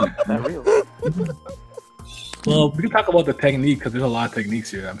real. Well, we can talk about the technique because there's a lot of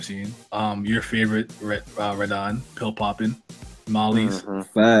techniques here I'm seeing. Your favorite, Redon, pill popping, Molly's,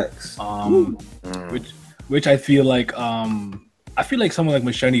 facts. Which I feel like someone like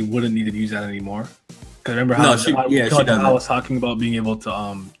Machete wouldn't need to use that anymore. Because remember how I was talking about being able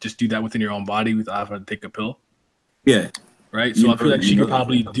to just do that within your own body without having to take a pill. Yeah. Right. So I feel like she could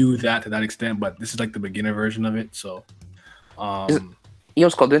probably do that to that extent, but this is like the beginner version of it. So.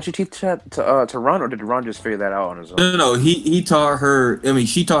 Skull, didn't you teach that to Ron, or did Ron just figure that out on his own? No. He taught her. I mean,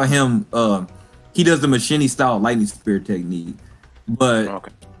 she taught him. He does the Machete style lightning spear technique, but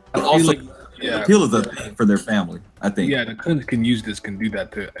also the pill is a thing for their family. I think. Yeah, the Kuns can use this, can do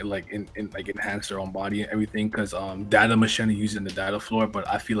that to enhance their own body and everything. Because Data Machete using the data floor, but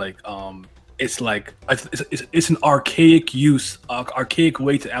I feel like it's an archaic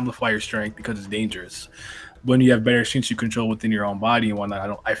way to amplify your strength because it's dangerous. When you have better instincts you control within your own body and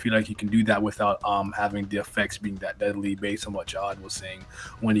whatnot, I feel like you can do that without having the effects being that deadly based on what Jod was saying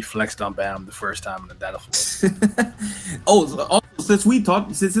when he flexed on Bam the first time in the data floor. Since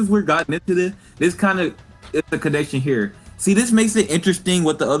we're gotten into this kind of is a connection here. See, this makes it interesting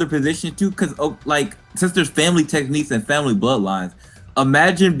with the other position too, because since there's family techniques and family bloodlines,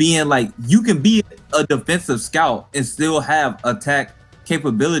 imagine being you can be a defensive scout and still have attack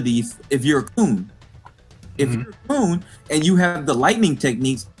capabilities if you're a coon. If you're a coon and you have the lightning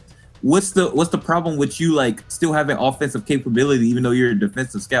techniques, what's the problem with you still having offensive capability even though you're a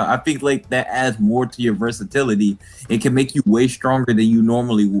defensive scout? I think that adds more to your versatility. It can make you way stronger than you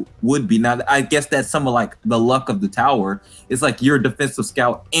normally would be. Now, I guess that's some of the luck of the tower. It's you're a defensive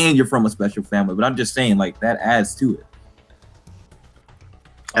scout and you're from a special family. But I'm just saying that adds to it.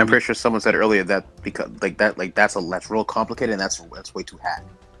 I'm pretty sure someone said earlier that because that's real complicated and that's way too hack.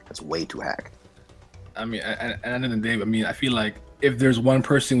 That's way too hack. I mean, and at the end of the day, I mean, I feel like if there's one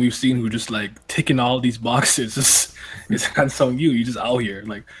person we've seen who just ticking all these boxes, it's Hansung Yu. You just out here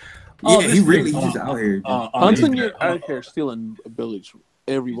he's just out here. Hansung Yu out here stealing abilities from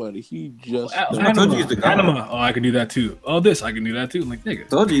everybody. He just I told you he's the guy. Anima. Oh, I can do that too. Oh, this I can do that too. I'm like, nigga.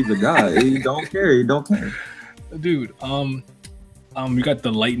 Told you he's the guy. He don't care. He don't care. Dude, we got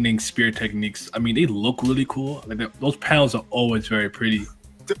the lightning spear techniques. I mean, they look really cool. Those panels are always very pretty.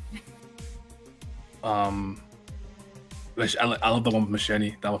 I love the one with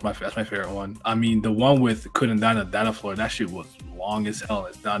Machete. That's my favorite one. I mean, the one with couldn't down the data floor. That shit was long as hell.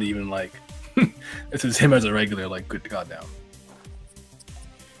 It's not even this is him as a regular. Good goddamn.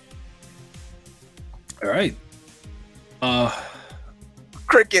 All right.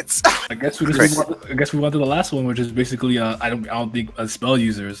 Crickets. I guess we went to the last one, which is basically I don't think spell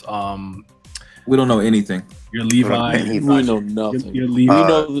users. We don't know anything. You're Levi. We know nothing. You're Levi. We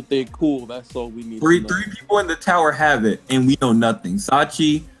know that they're cool. That's all we need. Three people in the tower have it, and we know nothing.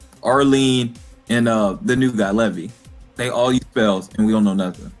 Sachi, Arlene, and the new guy Levy. They all use spells, and we don't know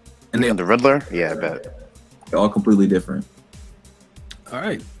nothing. And the Riddler, yeah, I bet they're all completely different. All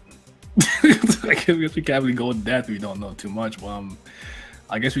right. I guess we can't really go into that. We don't know too much.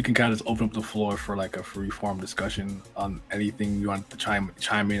 I guess we can kind of just open up the floor for a free form discussion on anything you want to chime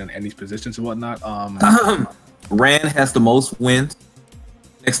in on any positions and whatnot. Rand has the most wins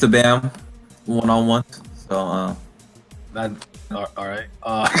next to Bam, 1-on-1. So that all right.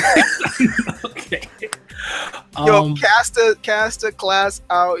 Okay. Yo, cast a class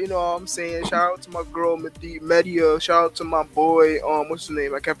out. You know what I'm saying? Shout out to my girl Media. Shout out to my boy. What's his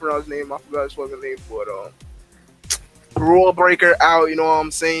name? I can't pronounce his name. I forgot his fucking name, but Rule breaker out, you know what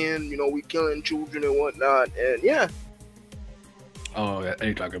I'm saying? We killing children and whatnot, and yeah. Oh, yeah,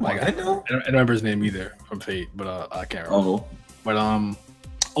 you're talking Come about. on, Hedo? I don't remember his name either from Fate, but I can't remember. Oh, But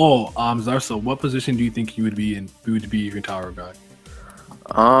Zarso, what position do you think you would be in? You would be your tower guy,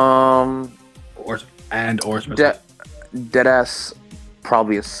 Um, or special? Deadass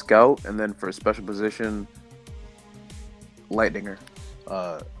probably a scout, and then for a special position, Lightninger,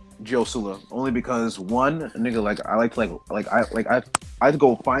 Joe Sula. Only because one nigga I like to I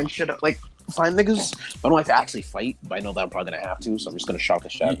go find shit find niggas. I don't like to actually fight, but I know that I'm probably gonna have to, so I'm just gonna shock the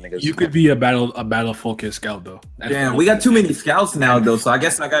shit out of niggas. You could be a battle focused scout though. damn, we got too many scouts now though, so I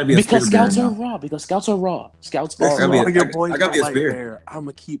guess I gotta be a because spear bearer scouts are now. raw. Because scouts are raw. Scouts I are gotta be raw. a- Your I boys gotta be a don't spear. like bear. I'm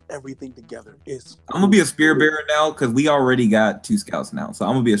gonna keep everything together. It's I'm gonna be a spear bearer now because we already got 2 scouts now, so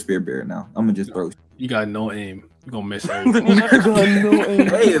I'm gonna be a spear bearer now. I'm gonna just throw. You got no aim. You're gonna miss everything.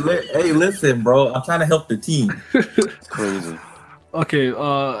 Hey, listen, bro. I'm trying to help the team. Crazy. Okay,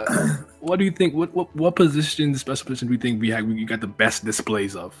 what do you think? What positions, special positions, do you think we got the best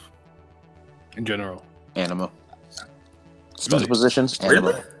displays of in general? Anima. Special Really? positions. Anima.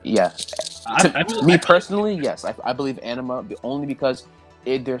 Really? Yeah. I Me personally, yes, I believe anima only because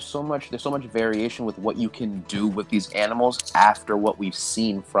there's so much variation with what you can do with these animals after what we've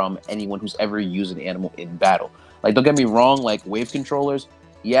seen from anyone who's ever used an animal in battle. Like, don't get me wrong, like wave controllers,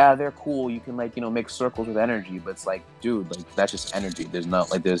 yeah, they're cool. You can make circles with energy, but it's like, dude, like that's just energy. There's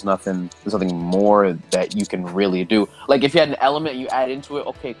nothing more that you can really do. Like if you had an element and you add into it,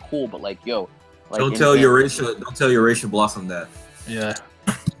 okay, cool, but like, yo, like Don't tell Eurasia Blossom that. Yeah,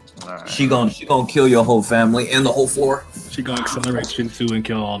 Alright. She gonna kill your whole family and the whole floor. she gonna accelerate Shinsu and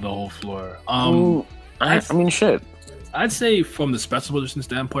kill all the whole floor. I mean, shit. I'd say from the special position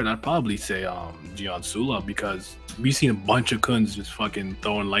standpoint, I'd probably say Jian Sula because we've seen a bunch of Kuns just fucking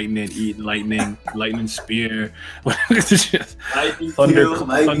throwing lightning, eating lightning spear, it's just thunder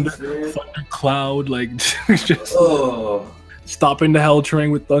cloud, like just stopping the hell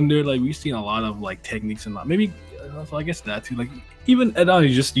train with thunder. Like we've seen a lot of like techniques and maybe so I guess that too. Like even Headon,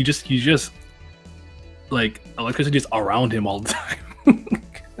 you just like electricity just around him all the time.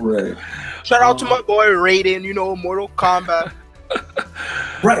 Right. Shout out to my boy Raiden, Mortal Kombat.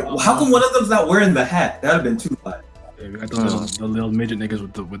 Right. Well, how come one of them's not wearing the hat? That'd have been too bad. Yeah, we got the little midget niggas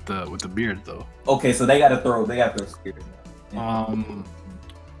with the beard though. Okay, so they gotta throw spears.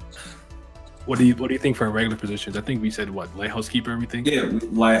 What do you think for regular positions? I think we said what, lighthouse keeper, everything. Yeah,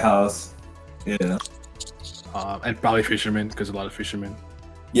 lighthouse. Yeah. And probably fishermen because a lot of fishermen.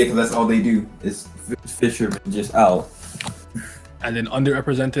 Yeah, because that's all they do is fishermen just out. And then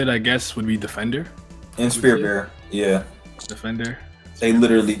underrepresented, I guess, would be defender. And spear bearer. Yeah. Defender. They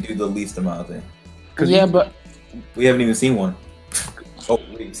literally do the least amount of things. Yeah, but We haven't even seen one. Oh,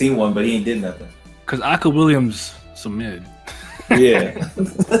 we've seen one, but he ain't did nothing. Because Aka Williams some mid. Yeah.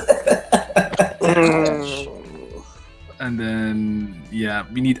 And then yeah,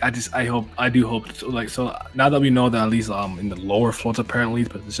 I do hope so now that we know that at least in the lower floors apparently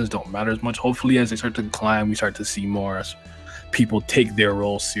positions don't matter as much. Hopefully as they start to climb, we start to see more as people take their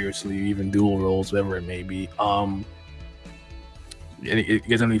roles seriously, even dual roles, whatever it may be. You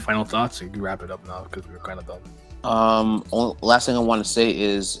guys have any final thoughts? You can wrap it up now because we're kind of done. Last thing I want to say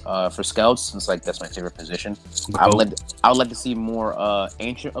is for scouts, since like that's my favorite position, I would like to see more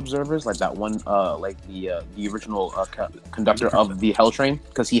ancient observers, like that one, like the original conductor of the Hell Train,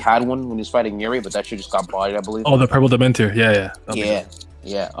 because he had one when he was fighting Yuri, but that shit just got bodied, I believe. Oh, the purple Dementor, yeah.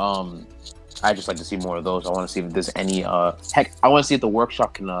 I just like to see more of those. I want to see if there's any heck. I want to see if the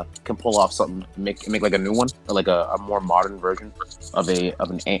workshop can pull off something, make like a new one, or like a more modern version of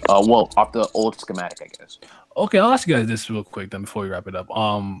off the old schematic, I guess. Okay, I'll ask you guys this real quick then before we wrap it up.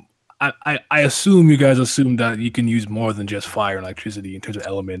 I assume you guys assume that you can use more than just fire and electricity in terms of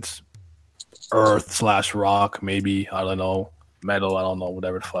elements, earth/rock, maybe, I don't know, metal, I don't know,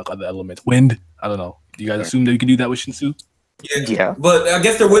 whatever the fuck other elements, wind, I don't know. Do you guys assume that you can do that with Shinsu? Yeah, but I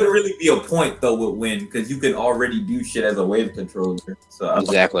guess there wouldn't really be a point though with wind because you can already do shit as a wave controller. So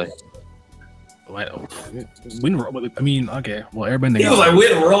Exactly. Wind, I mean, okay, well, airbending. He was like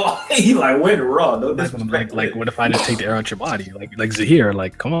wind raw. He like wind raw. No disrespect. Like, what if I just take the air out your body, like Zahir?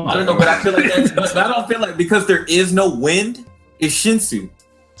 Like, come on. I don't know, but I feel like but I don't feel like because there is no wind, it's Shinsu.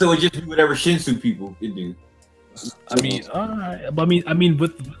 So it just be whatever Shinsu people can do. I mean, but I mean,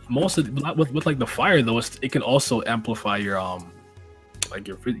 with most of with like the fire though, it can also amplify your like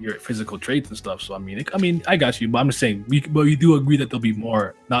your physical traits and stuff. So I mean, I got you, but I'm just saying, but you do agree that there'll be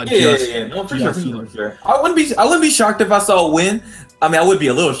more, not just. Yeah. No, for sure. I wouldn't be shocked if I saw a win. I mean, I would be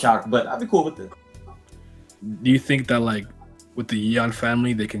a little shocked, but I'd be cool with it. Do you think that like with the Yeon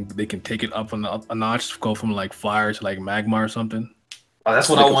family, they can take it up a notch, go from like fire to like magma or something? Oh, that's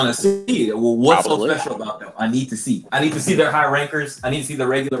what I want to see. Well, what's Probably. so special about them? I need to see. I need to see their high rankers. I need to see the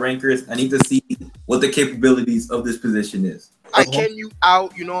regular rankers. I need to see what the capabilities of this position is. I can you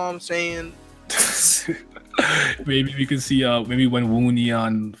out, you know what I'm saying? Maybe we could see maybe when Wooney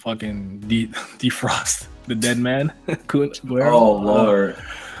on fucking defrost the dead man. Oh Lord.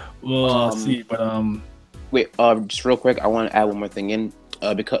 We'll see, but Wait, just real quick, I want to add one more thing in.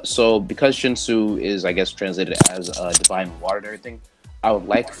 Because Shinsu is, I guess, translated as divine water and everything. I would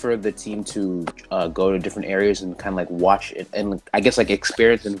like for the team to go to different areas and kind of like watch it, and I guess like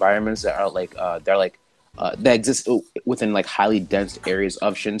experience environments that are like that exist within like highly dense areas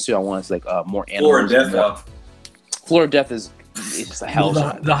of Shinsu. I want like more animals. Floor of Death is just a hell.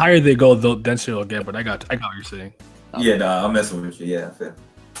 The higher they go, the denser they'll get. But I got what you're saying. Yeah, nah, I'm messing with you. Yeah, fair.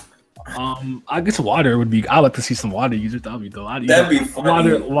 I guess water would be. I'd like to see some water users. That'd be dope. That'd be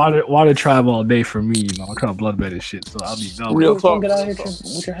funny. Water tribe all day for me. You know, I'm trying to bloodbed and shit. So I'll be Real talk. Get out of here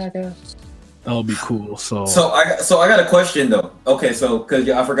with your hack ass. That'll be cool. So I got a question though. Okay, so because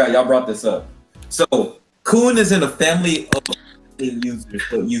I forgot y'all brought this up. So Kun is in a family of users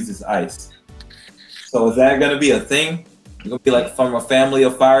that uses ice. So is that gonna be a thing? It's gonna be like from a family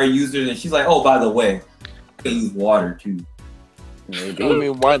of fire users, and she's like, oh, by the way, I can use water too. I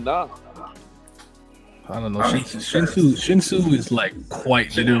mean, why not? I don't know. Shinsu is like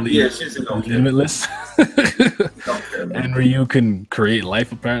quite literally limitless, and Ryu can create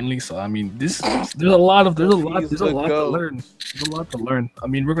life apparently. So I mean, there's a lot to learn. There's a lot to learn. I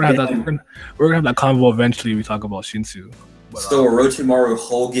mean, we're gonna have that. We're gonna have that convo eventually. We talk about Shinsu. But, so Orochimaru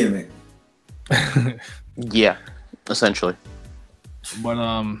whole gimmick. Yeah, essentially. But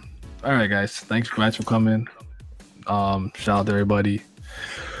all right, guys. Thanks for coming. Shout out to everybody.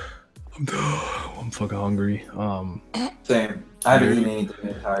 I'm fucking hungry. Same. I haven't eaten anything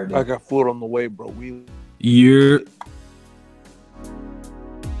the entire day. I got food on the way, bro. You're